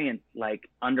experience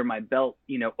under my belt,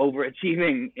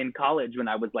 overachieving in college when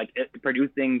I was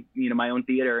producing, my own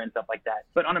theater and stuff like that.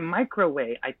 But on a micro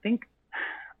way, I think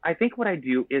what I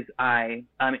do is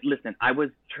listen, I was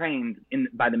trained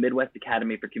by the Midwest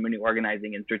Academy for Community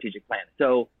Organizing and Strategic Planning.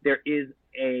 So there is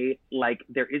a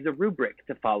rubric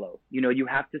to follow. You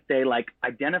have to say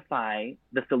identify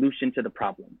the solution to the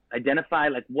problem. Identify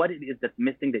what it is that's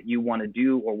missing that you want to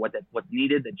do, or what's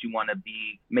needed that you want to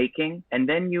be making. And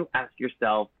then you ask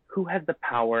yourself, who has the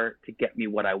power to get me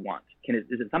what I want? Is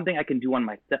it something I can do on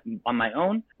my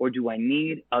own, or do I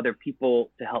need other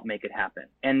people to help make it happen?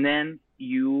 And then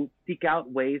you seek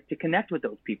out ways to connect with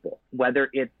those people, whether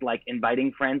it's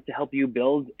inviting friends to help you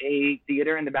build a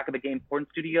theater in the back of a game porn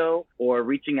studio, or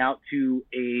reaching out to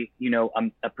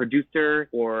a producer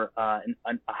or a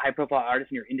high profile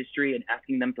artist in your industry and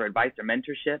asking them for advice or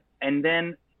mentorship. And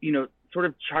then, sort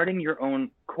of charting your own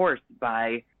course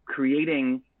by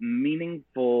creating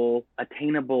meaningful,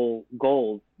 attainable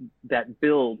goals that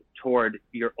build toward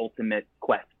your ultimate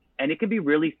quest. And it could be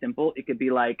really simple. It could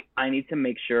be like, I need to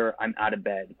make sure I'm out of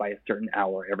bed by a certain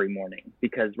hour every morning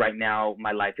because right now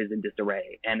my life is in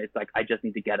disarray. And it's like, I just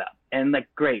need to get up. And like,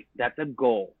 great, that's a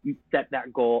goal. You set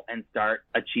that goal and start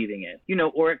achieving it. You know,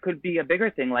 or it could be a bigger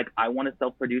thing, like I want to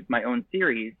self-produce my own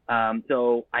series.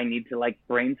 So I need to like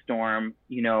brainstorm,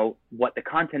 you know, what the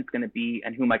content's going to be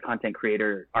and who my content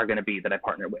creators are going to be that I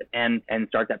partner with and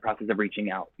start that process of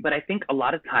reaching out. But I think a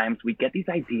lot of times we get these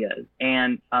ideas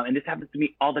and this happens to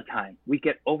me all the time. We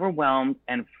get overwhelmed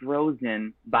and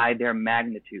frozen by their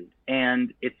magnitude.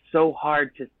 And it's so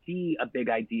hard to see a big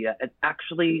idea. It's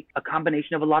actually a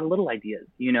combination of a lot of little ideas,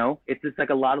 you know? It's just like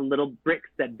a lot of little bricks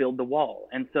that build the wall.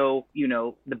 And so, you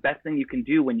know, the best thing you can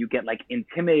do when you get like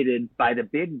intimidated by the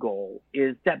big goal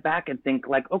is step back and think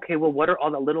like, okay, well, what are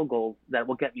all the little goals that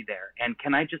will get me there? And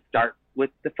can I just start with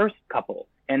the first couple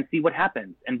and see what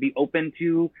happens and be open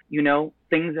to, you know,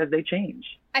 things as they change?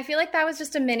 I feel like that was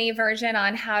just a mini version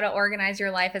on how to organize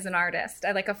your life as an artist.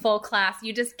 Like a full class.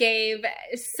 You just gave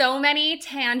so many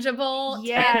tangible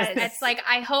tips. It's like,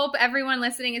 I hope everyone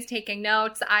listening is taking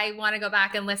notes. I want to go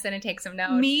back and listen and take some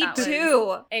notes. Me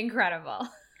too. Incredible.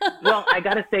 Well, I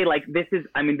got to say, like, this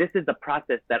is the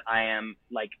process that I am,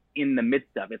 like, in the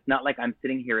midst of. It's not like I'm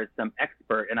sitting here as some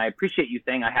expert, and I appreciate you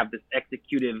saying I have this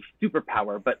executive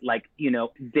superpower, but, like, you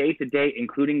know, day to day,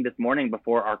 including this morning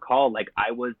before our call, like,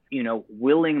 I was, you know,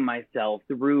 willing myself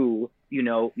through, you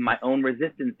know, my own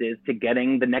resistances to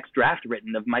getting the next draft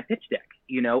written of my pitch deck.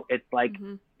 You know, it's like,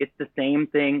 it's the same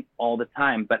thing all the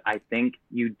time, but I think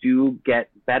you do get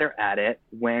better at it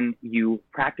when you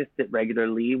practice it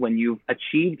regularly, when you've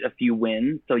achieved a few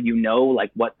wins, so you know,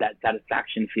 like, what that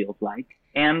satisfaction feels like.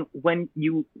 And when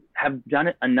you have done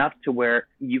it enough to where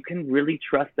you can really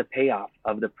trust the payoff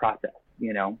of the process,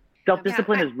 you know?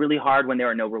 Self-discipline is really hard when there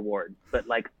are no rewards, but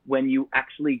like when you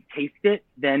actually taste it,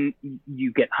 then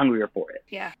you get hungrier for it.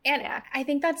 Yeah. And I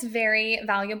think that's very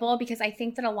valuable because I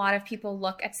think that a lot of people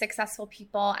look at successful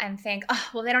people and think, oh,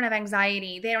 well, they don't have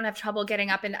anxiety. They don't have trouble getting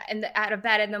up and out of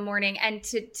bed in the morning. And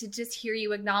to just hear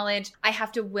you acknowledge, I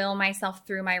have to will myself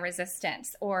through my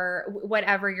resistance or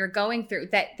whatever you're going through,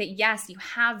 that yes, you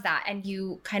have that and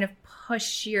you kind of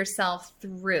push yourself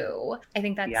through. I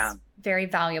think that's very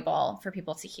valuable for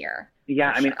people to hear.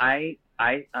 Yeah, I mean, I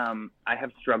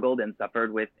have struggled and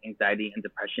suffered with anxiety and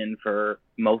depression for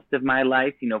most of my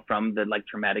life, you know, from the like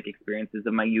traumatic experiences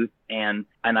of my youth, and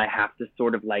I have to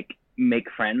sort of like make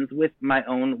friends with my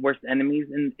own worst enemies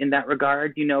in that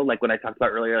regard, you know, like what I talked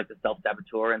about earlier, like the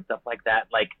self-saboteur and stuff like that.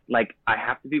 Like I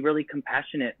have to be really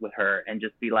compassionate with her and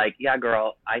just be like, yeah,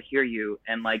 girl, I hear you.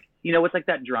 And like, you know, it's like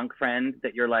that drunk friend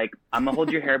that you're like, I'm gonna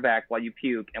hold your hair back while you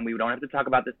puke and we don't have to talk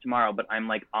about this tomorrow, but I'm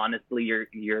like, honestly,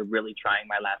 you're really trying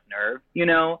my last nerve, you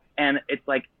know? And it's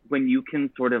like when you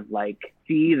can sort of like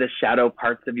see the shadow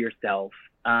parts of yourself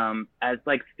as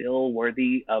like still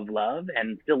worthy of love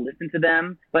and still listen to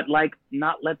them, but like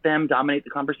not let them dominate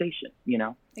the conversation, you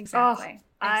know? Exactly. Oh,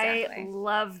 I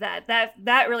love that.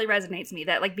 That really resonates to me,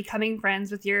 that like becoming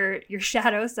friends with your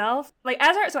shadow self. Like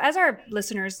as our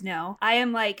listeners know, I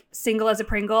am like single as a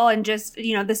Pringle and just,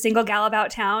 you know, the single gal about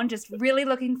town, just really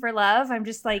looking for love. I'm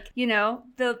just like, you know,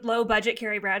 the low budget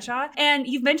Carrie Bradshaw. And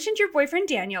you've mentioned your boyfriend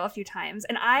Daniel a few times,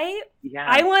 and I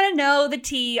want to know the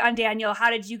tea on Daniel. How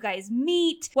did you guys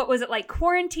meet? What was it like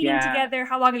quarantining together?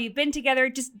 How long have you been together?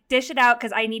 Just dish it out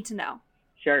because I need to know.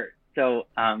 Sure. So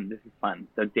this is fun.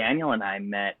 So Daniel and I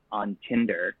met on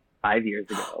Tinder 5 years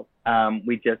ago.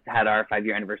 We just had our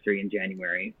 5-year anniversary in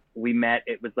January. We met,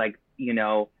 it was like, you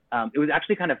know, it was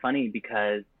actually kind of funny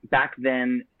because back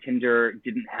then Tinder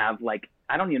didn't have like,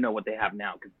 I don't even know what they have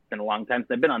now because it's been a long time since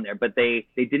I've been on there, but they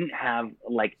didn't have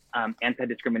like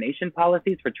anti-discrimination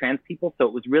policies for trans people. So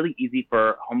it was really easy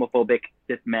for homophobic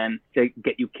cis men to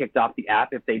get you kicked off the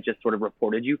app if they just sort of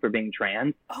reported you for being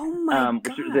trans. Oh my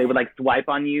God. They would like swipe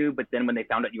on you, but then when they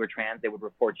found out you were trans, they would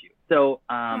report you. So,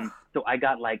 so I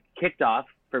got like kicked off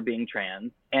for being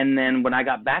trans. And then when I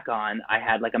got back on, I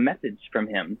had like a message from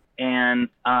him and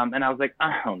I was like,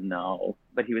 oh no.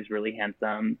 But he was really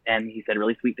handsome and he said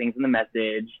really sweet things in the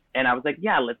message. And I was like,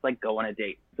 yeah, let's like go on a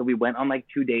date. So we went on like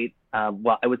 2 dates.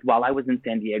 While I was in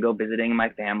San Diego visiting my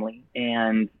family,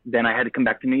 and then I had to come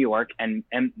back to New York, and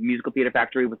Musical Theater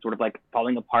Factory was sort of like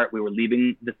falling apart. We were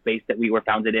leaving the space that we were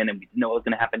founded in, and we didn't know what was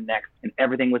going to happen next, and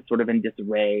everything was sort of in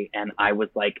disarray. And I was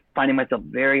like finding myself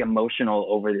very emotional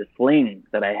over this fling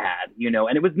that I had, you know.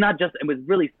 And it was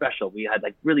really special. We had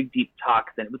like really deep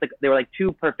talks, and it was like they were like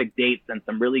 2 perfect dates and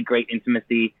some really great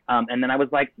intimacy. And then I was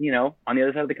like, you know, on the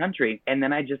other side of the country, and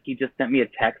then he just sent me a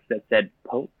text that said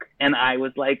poke, and I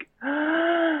was like,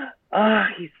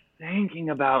 he's thinking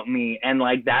about me. And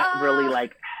like that really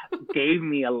like gave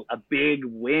me a big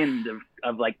wind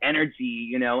of like energy,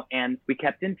 you know, and we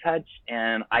kept in touch.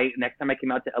 And next time I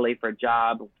came out to LA for a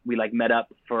job, we like met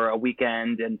up for a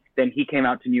weekend, and then he came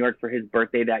out to New York for his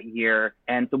birthday that year.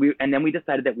 And so then we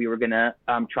decided that we were gonna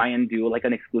try and do like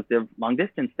an exclusive long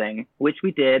distance thing, which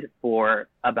we did for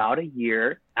about a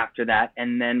year after that.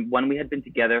 And then when we had been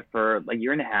together for a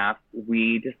year and a half,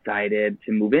 we decided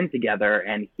to move in together,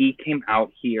 and he came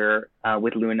out here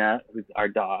with Luna, who's our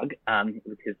dog,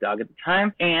 with his dog at the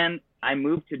time. And I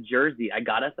moved to Jersey. I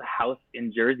got us a house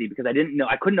in Jersey because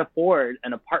I couldn't afford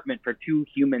an apartment for 2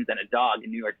 humans and a dog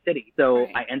in New York City. So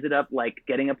I ended up like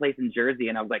getting a place in Jersey,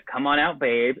 and I was like, come on out,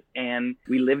 babe. And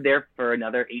we lived there for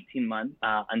another 18 months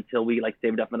until we like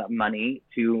saved up enough money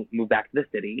to move back to the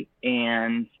city.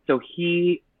 And so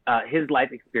his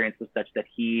life experience was such that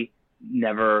he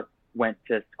never went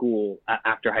to school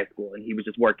after high school, and he was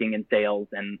just working in sales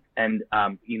and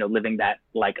you know, living that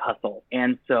like hustle.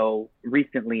 And so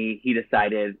recently he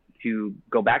decided to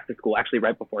go back to school, actually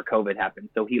right before COVID happened.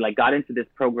 So he like got into this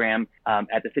program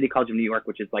at the City College of New York,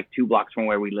 which is like 2 blocks from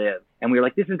where we live. And we were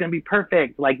like, this is going to be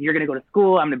perfect. Like, you're going to go to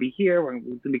school. I'm going to be here. It's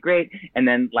going to be great. And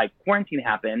then like quarantine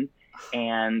happened,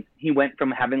 and he went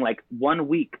from having like 1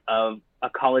 week of a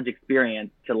college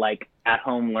experience to like at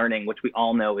home learning, which we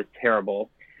all know is terrible.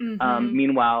 Mm-hmm.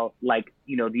 Meanwhile, like,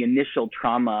 you know, the initial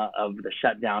trauma of the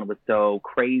shutdown was so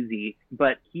crazy,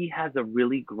 but he has a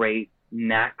really great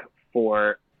knack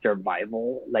for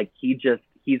survival. Like,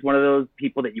 he's one of those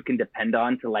people that you can depend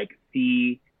on to like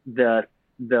see the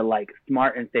like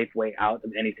smart and safe way out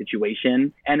of any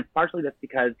situation. And partially that's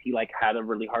because he like had a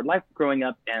really hard life growing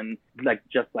up, and like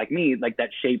just like me, like that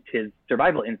shaped his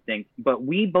survival instinct. But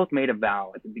we both made a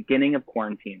vow at the beginning of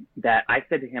quarantine that I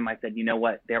said to him, I said, you know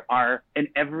what, there are in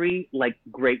every like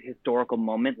great historical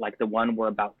moment like the one we're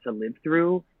about to live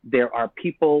through, there are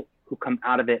people who come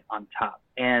out of it on top,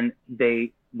 and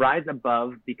they rise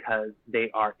above because they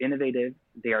are innovative,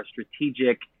 they are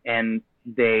strategic, and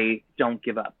they don't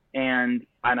give up. And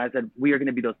I said, we are going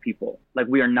to be those people. Like,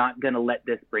 we are not going to let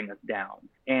this bring us down.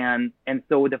 And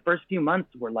so the first few months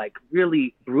were like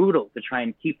really brutal to try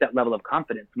and keep that level of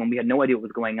confidence when we had no idea what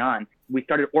was going on. We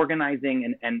started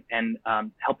organizing and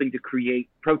helping to create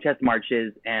protest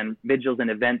marches and vigils and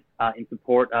events in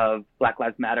support of Black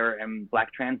Lives Matter and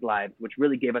Black trans lives, which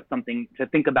really gave us something to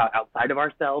think about outside of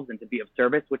ourselves and to be of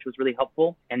service, which was really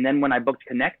helpful. And then when I booked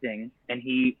Connecting and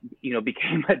he, you know,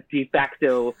 became a de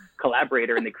facto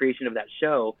collaborator in the creation of that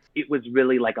show, it was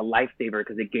really like a lifesaver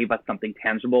because it gave us something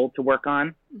tangible to work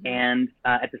on. Mm-hmm. And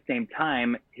at the same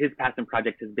time, his passion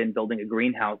project has been building a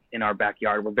greenhouse in our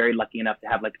backyard. We're very lucky enough to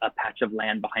have like a patch of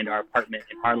land behind our apartment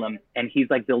in Harlem. And he's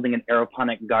like building an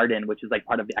aeroponic garden, which is like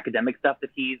part of the academic stuff that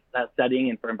he's studying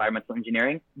and for environmental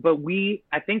engineering. But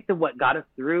I think that what got us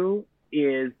through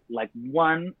is like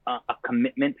one, a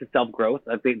commitment to self-growth.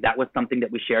 I think that was something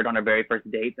that we shared on our very first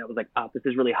date. That was like, oh, this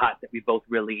is really hot, that we both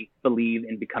really believe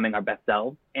in becoming our best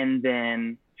selves. And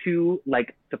then 2,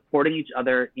 like supporting each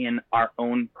other in our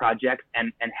own projects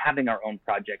and having our own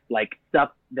projects, like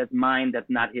stuff that's mine, that's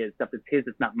not his, stuff that's his,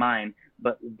 that's not mine,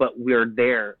 but we're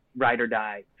there, ride or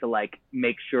die, to like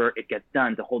make sure it gets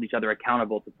done, to hold each other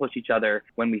accountable, to push each other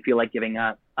when we feel like giving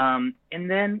up. And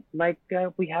then like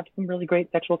we have some really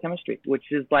great sexual chemistry, which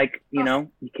is like, you know,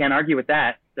 you can't argue with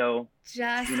that. So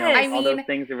all those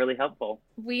things are really helpful.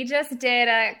 We just did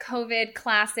a COVID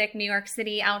classic New York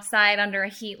City outside under a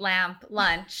heat lamp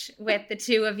lunch with the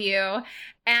 2 of you.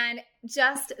 And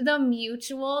just the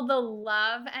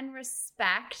love and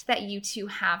respect that you 2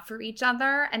 have for each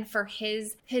other and for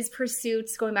his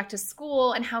pursuits going back to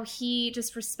school, and how he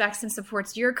just respects and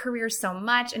supports your career so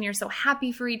much, and you're so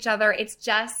happy for each other. It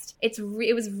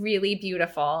was really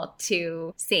beautiful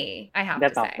to see, I have to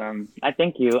say. That's awesome. I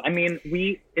thank you. I mean,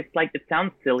 it's like, it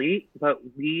sounds silly, but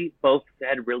we both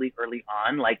said really early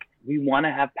on, like, we want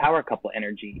to have power couple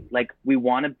energy. Like, we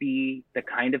want to be the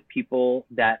kind of people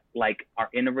that like are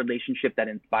in a relationship that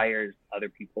inspires other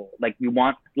people. Like, we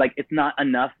want, like, it's not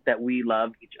enough that we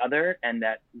love each other and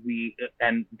that we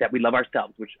love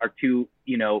ourselves, which are 2,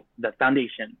 you know, the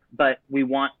foundation, but we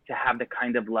want to have the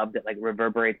kind of love that like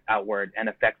reverberates outward and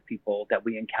affects people that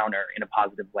we encounter in a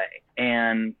positive way.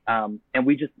 And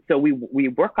we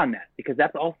work on that, because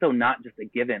that's also not just a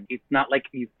given. It's not like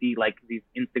you see like these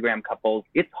Instagram couples.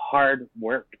 It's hard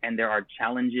work, and there are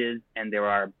challenges, and there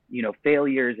are, you know,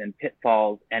 failures and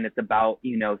pitfalls, and it's about,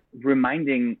 you know,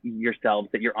 reminding yourselves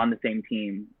that you're on the same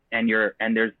team. And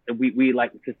we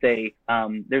like to say,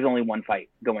 there's only one fight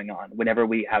going on. Whenever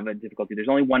we have a difficulty, there's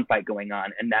only one fight going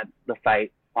on. And that's the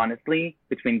fight, honestly,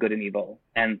 between good and evil.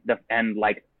 And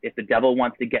like if the devil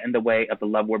wants to get in the way of the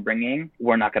love we're bringing,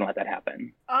 we're not going to let that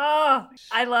happen. Oh,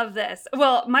 I love this.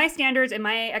 Well, my standards and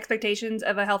my expectations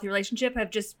of a healthy relationship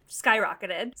have just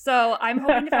skyrocketed. So I'm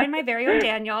hoping to find my very own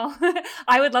Daniel.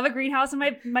 I would love a greenhouse in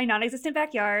my non-existent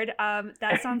backyard.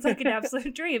 That sounds like an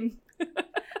absolute dream.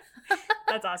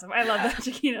 That's awesome. I love that,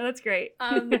 Shakina. That's great.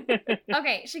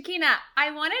 Okay, Shakina,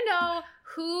 I want to know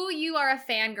who you are a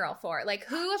fangirl for. Like,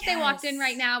 who, if they walked in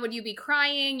right now, would you be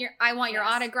crying? I want your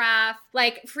autograph,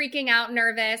 like freaking out,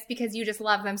 nervous because you just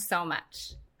love them so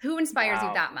much? Who inspires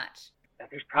you that much?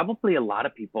 There's probably a lot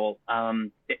of people.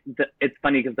 It's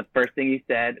funny because the first thing you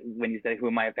said when you said, who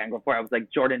am I a fangirl for? I was like,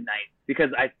 Jordan Knight,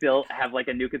 because I still have like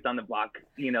a New Kids on the Block.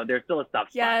 You know, there's still a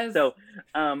soft spot. Yes. So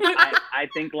I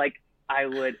think like I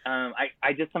would,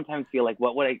 I just sometimes feel like,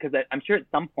 what would I, because I'm sure at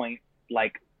some point,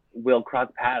 like, we'll cross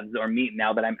paths or meet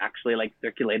now that I'm actually like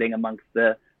circulating amongst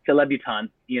the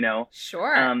celebutants, you know?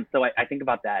 Sure. So I think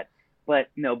about that. But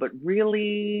no, but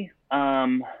really,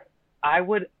 I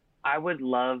would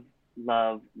love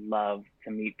to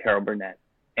meet Carol Burnett.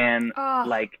 And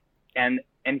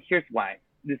and here's why.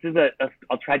 This is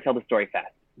I'll try to tell the story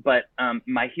fast. But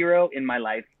my hero in my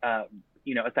life,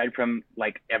 you know, aside from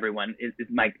like everyone, is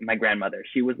my grandmother.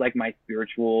 She was like my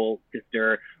spiritual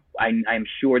sister. I'm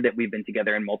sure that we've been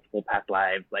together in multiple past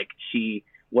lives. Like, she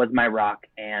was my rock,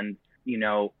 and you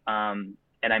know, and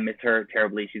I miss her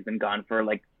terribly. She's been gone for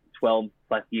like 12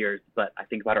 plus years, but I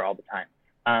think about her all the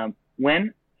time.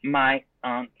 When my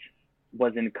aunt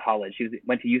was in college,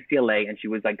 went to UCLA, and she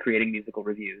was like creating musical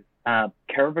reviews.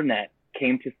 Carol Burnett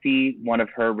came to see one of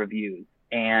her reviews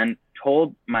and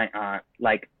told my aunt,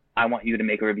 like, I want you to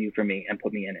make a review for me and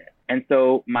put me in it. And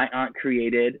so my aunt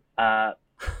created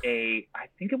I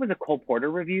think it was a Cole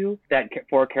Porter review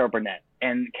for Carol Burnett.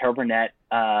 And Carol Burnett,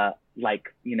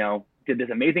 like, you know, did this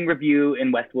amazing review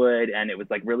in Westwood, and it was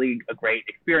like really a great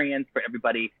experience for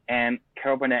everybody. And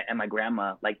Carol Burnett and my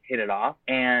grandma like hit it off,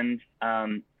 and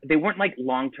they weren't like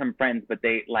long-term friends, but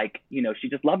they like, you know, she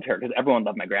just loved her because everyone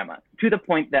loved my grandma, to the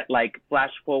point that like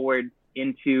flash forward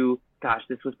into, gosh,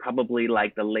 this was probably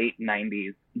like the late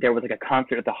 90s. There was like a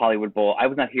concert at the Hollywood Bowl. I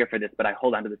was not here for this, but I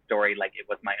hold on to the story like it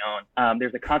was my own.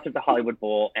 There's a concert at the Hollywood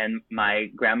Bowl, and my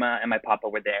grandma and my papa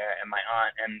were there, and my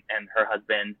aunt and her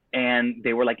husband, and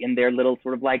they were like in their little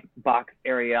sort of like box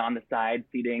area on the side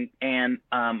seating. And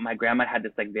my grandma had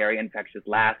this like very infectious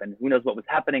laugh, and who knows what was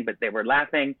happening, but they were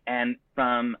laughing. And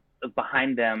from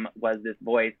behind them was this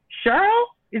voice, "Cheryl,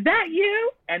 is that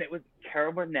you?" And it was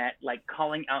Carol Burnett like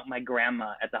calling out my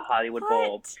grandma at the Hollywood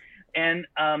Bowl. And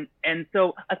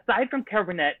so aside from Carol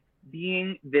Burnett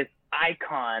being this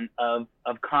icon of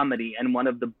comedy and one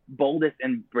of the boldest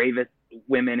and bravest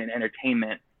women in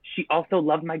entertainment, she also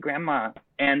loved my grandma.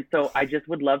 And so I just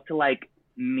would love to like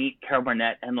meet Carol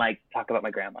Burnett and like talk about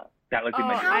my grandma. That would be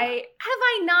my dream.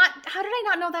 How did I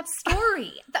not know that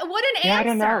story? What an answer. I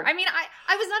don't know. I mean,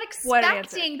 I was not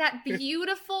expecting that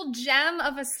beautiful gem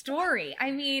of a story.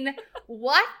 I mean,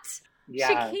 what?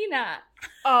 Yeah. Shakina.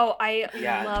 Oh, I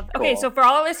love. Cool. Okay, so for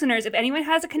all our listeners, if anyone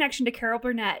has a connection to Carol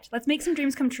Burnett, let's make some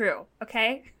dreams come true,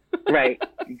 okay? Right,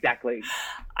 exactly.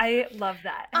 I love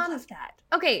that. I love that.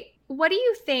 Okay, what do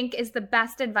you think is the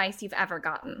best advice you've ever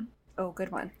gotten? Oh,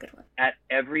 good one. Good one. At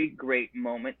every great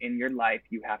moment in your life,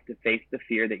 you have to face the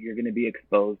fear that you're going to be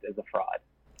exposed as a fraud.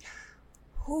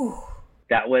 Ooh.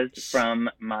 That was from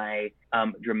my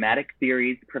dramatic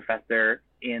theories professor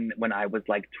when I was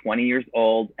like 20 years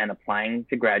old and applying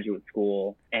to graduate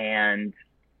school. And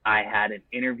I had an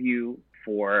interview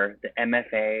for the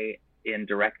MFA in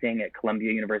directing at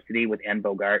Columbia University with Ann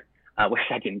Bogart, which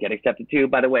I didn't get accepted to,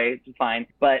 by the way, which is fine.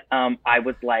 But I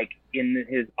was like in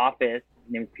his office.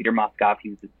 His name was Peter Moskoff. He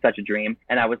was such a dream.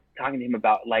 And I was talking to him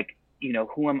about like, you know,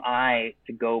 who am I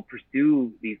to go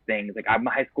pursue these things? Like, I'm a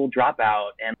high school dropout,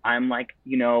 and I'm like,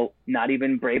 you know, not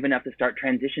even brave enough to start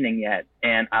transitioning yet.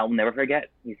 And I'll never forget,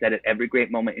 he said, at every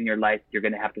great moment in your life, you're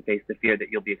going to have to face the fear that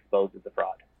you'll be exposed as a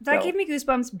fraud. That gave me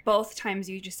goosebumps both times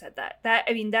you just said that. That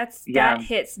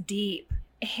hits deep.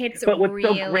 It hits but what's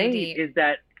really so great deep. is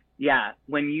that,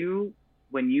 when you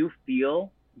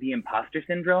feel the imposter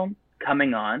syndrome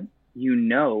coming on, you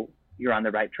know you're on the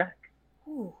right track.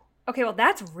 Ooh. Okay, well,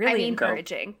 that's really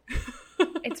encouraging.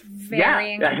 It's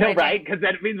very encouraging. I know, right? Because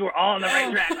that means we're all on the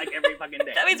right track like every fucking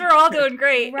day. That means we're all doing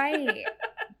great. Right.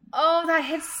 Oh, that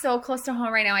hits so close to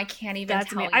home right now. I can't even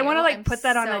tell you. I want to like put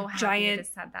that on a happy giant you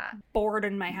just said that. board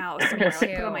in my house. Somewhere. Like, put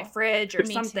it on my fridge or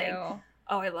Me something. Too.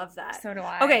 Oh, I love that. So do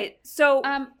I. Okay, so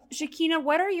Shakina,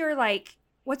 what are your like?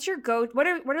 What's your what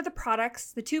are the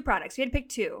products? The two products. You had to pick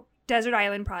two desert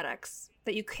island products.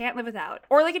 that you can't live without,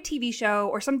 or like a TV show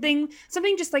or something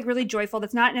just like really joyful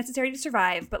that's not necessary to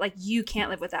survive, but like you can't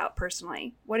live without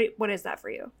personally. What is that for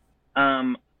you?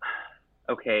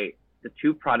 Okay, the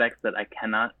two products that I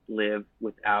cannot live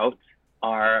without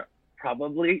are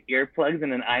probably earplugs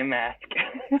and an eye mask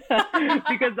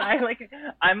because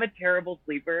I'm a terrible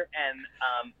sleeper,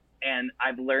 and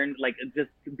I've learned like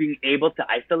just being able to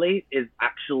isolate is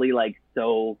actually like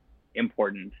so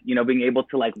important, you know, being able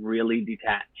to like really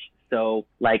detach. So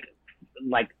like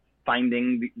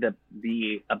finding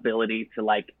the ability to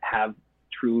like have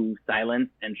true silence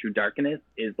and true darkness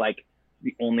is like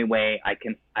the only way I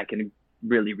can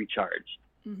really recharge.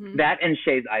 Mm-hmm. That and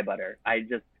Shay's eye butter.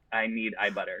 I need eye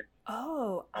butter.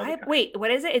 Oh, wait, what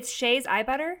is it? It's Shay's eye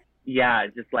butter? Yeah,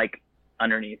 just like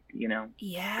underneath, you know?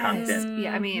 Yes. Constant.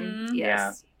 Yeah, I mean,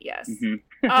 yes. Yeah. Yes.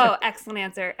 Mm-hmm. Oh, excellent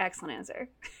answer. Excellent answer.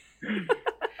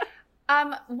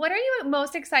 What are you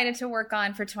most excited to work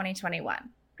on for 2021?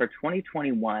 For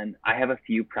 2021, I have a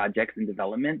few projects in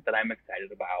development that I'm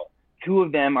excited about. Two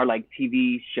of them are like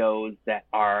TV shows that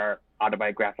are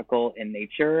autobiographical in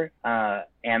nature,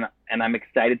 and I'm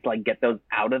excited to like get those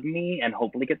out of me and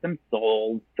hopefully get them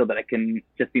sold so that I can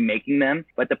just be making them.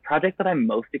 But the project that I'm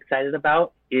most excited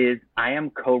about is I am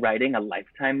co-writing a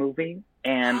Lifetime movie,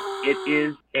 and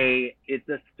it's a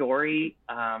story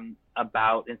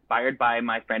inspired by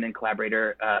my friend and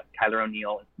collaborator Kyler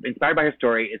O'Neill. Inspired by her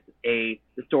story, it's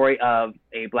the story of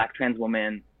a Black trans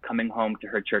woman coming home to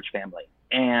her church family,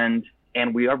 and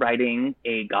we are writing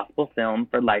a gospel film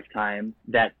for Lifetime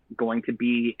that's going to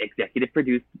be executive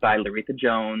produced by Laretha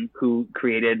Jones, who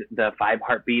created the 5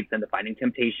 Heartbeats and the Finding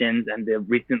Temptations and the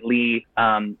recently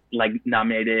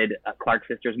nominated Clark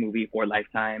Sisters movie for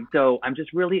Lifetime. So I'm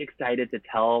just really excited to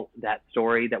tell that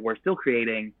story that we're still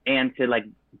creating and to like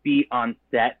be on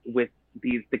set with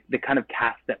the kind of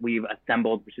cast that we've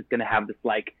assembled, which is going to have this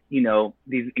like, you know,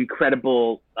 these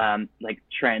incredible like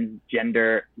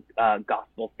transgender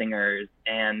gospel singers,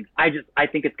 and I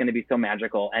think it's going to be so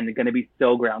magical and going to be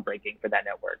so groundbreaking for that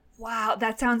network. Wow,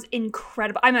 that sounds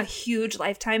incredible. I'm a huge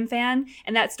Lifetime fan,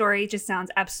 and that story just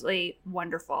sounds absolutely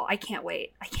wonderful. I can't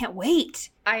wait.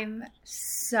 I'm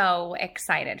so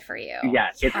excited for you. Yeah,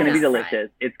 it's going to be delicious.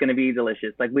 It's going to be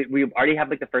delicious. Like we already have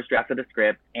like the first draft of the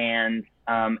script, and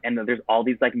there's all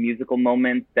these like musical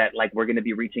moments that like we're going to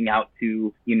be reaching out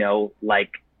to, you know,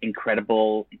 like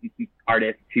incredible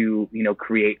artists to, you know,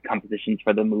 create compositions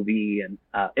for the movie, and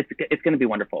it's going to be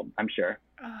wonderful. I'm sure.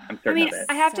 I'm certain of it.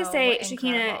 I have to say,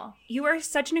 Shakina, you are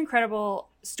such an incredible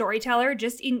storyteller.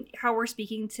 Just in how we're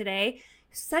speaking today.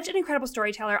 Such an incredible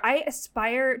storyteller. I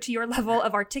aspire to your level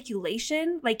of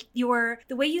articulation. Like the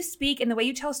way you speak and the way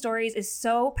you tell stories is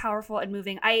so powerful and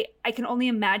moving. I can only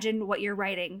imagine what your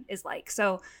writing is like.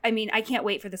 So, I mean, I can't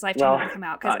wait for this Lifetime movie to come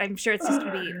out because I'm sure it's just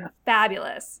going to be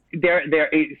fabulous.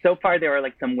 So far there are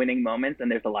like some winning moments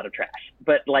and there's a lot of trash,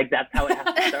 but like that's how it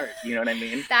has to start. You know what I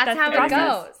mean? That's how it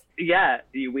goes. Yeah,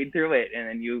 you weed through it and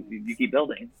then you keep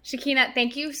building. Shakina,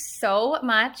 thank you so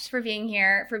much for being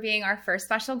here, for being our first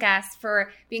special guest,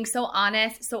 for being so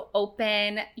honest, so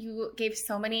open. You gave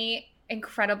so many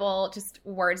incredible just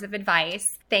words of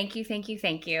advice. Thank you.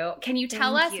 Can you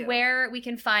tell us where we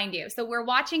can find you? So we're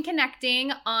watching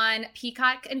Connecting on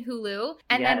Peacock and Hulu.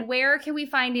 And then where can we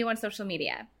find you on social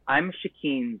media? I'm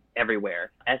Shakeen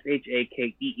everywhere.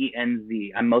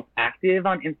 SHAKEENZ. I'm most active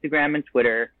on Instagram and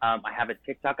Twitter. I have a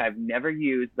TikTok I've never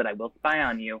used, but I will spy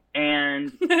on you.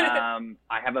 And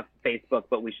I have a Facebook,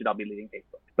 but we should all be leaving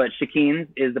Facebook. But Shakeen's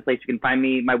is the place you can find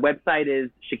me. My website is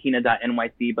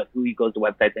shakina.nyc, but who goes to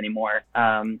websites anymore?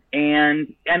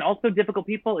 And also Difficult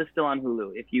People is still on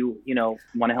Hulu if you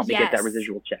want to help me get that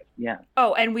residual check. Yeah.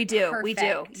 Oh, and we do. Perfect. We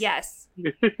do. Yes.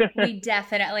 We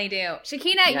definitely do.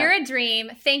 Shakina, you're a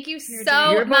dream. Thank you You're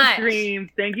so much. Dreams.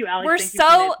 Thank you, Alex. We're Thank you,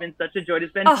 Shakina. It's been such a joy to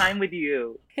spend time with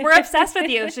you. We're obsessed with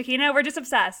you, Shakina. We're just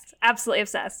obsessed. Absolutely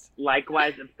obsessed.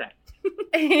 Likewise obsessed.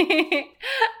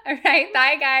 All right.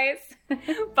 Bye, guys.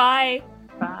 Bye.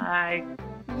 Bye.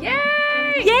 Yay!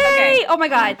 Yay! Okay. Oh my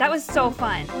God, that was so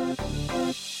fun.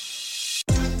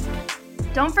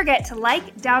 Don't forget to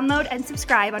like, download, and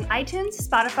subscribe on iTunes,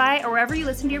 Spotify, or wherever you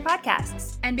listen to your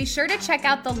podcasts. And be sure to check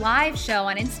out the live show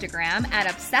on Instagram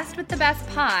at Obsessed with the Best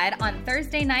Pod on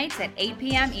Thursday nights at 8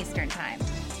 p.m. Eastern Time.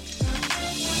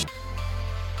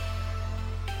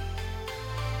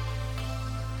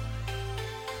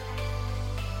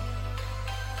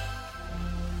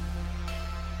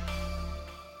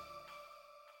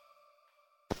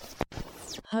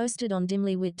 Hosted on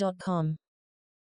dimlywit.com.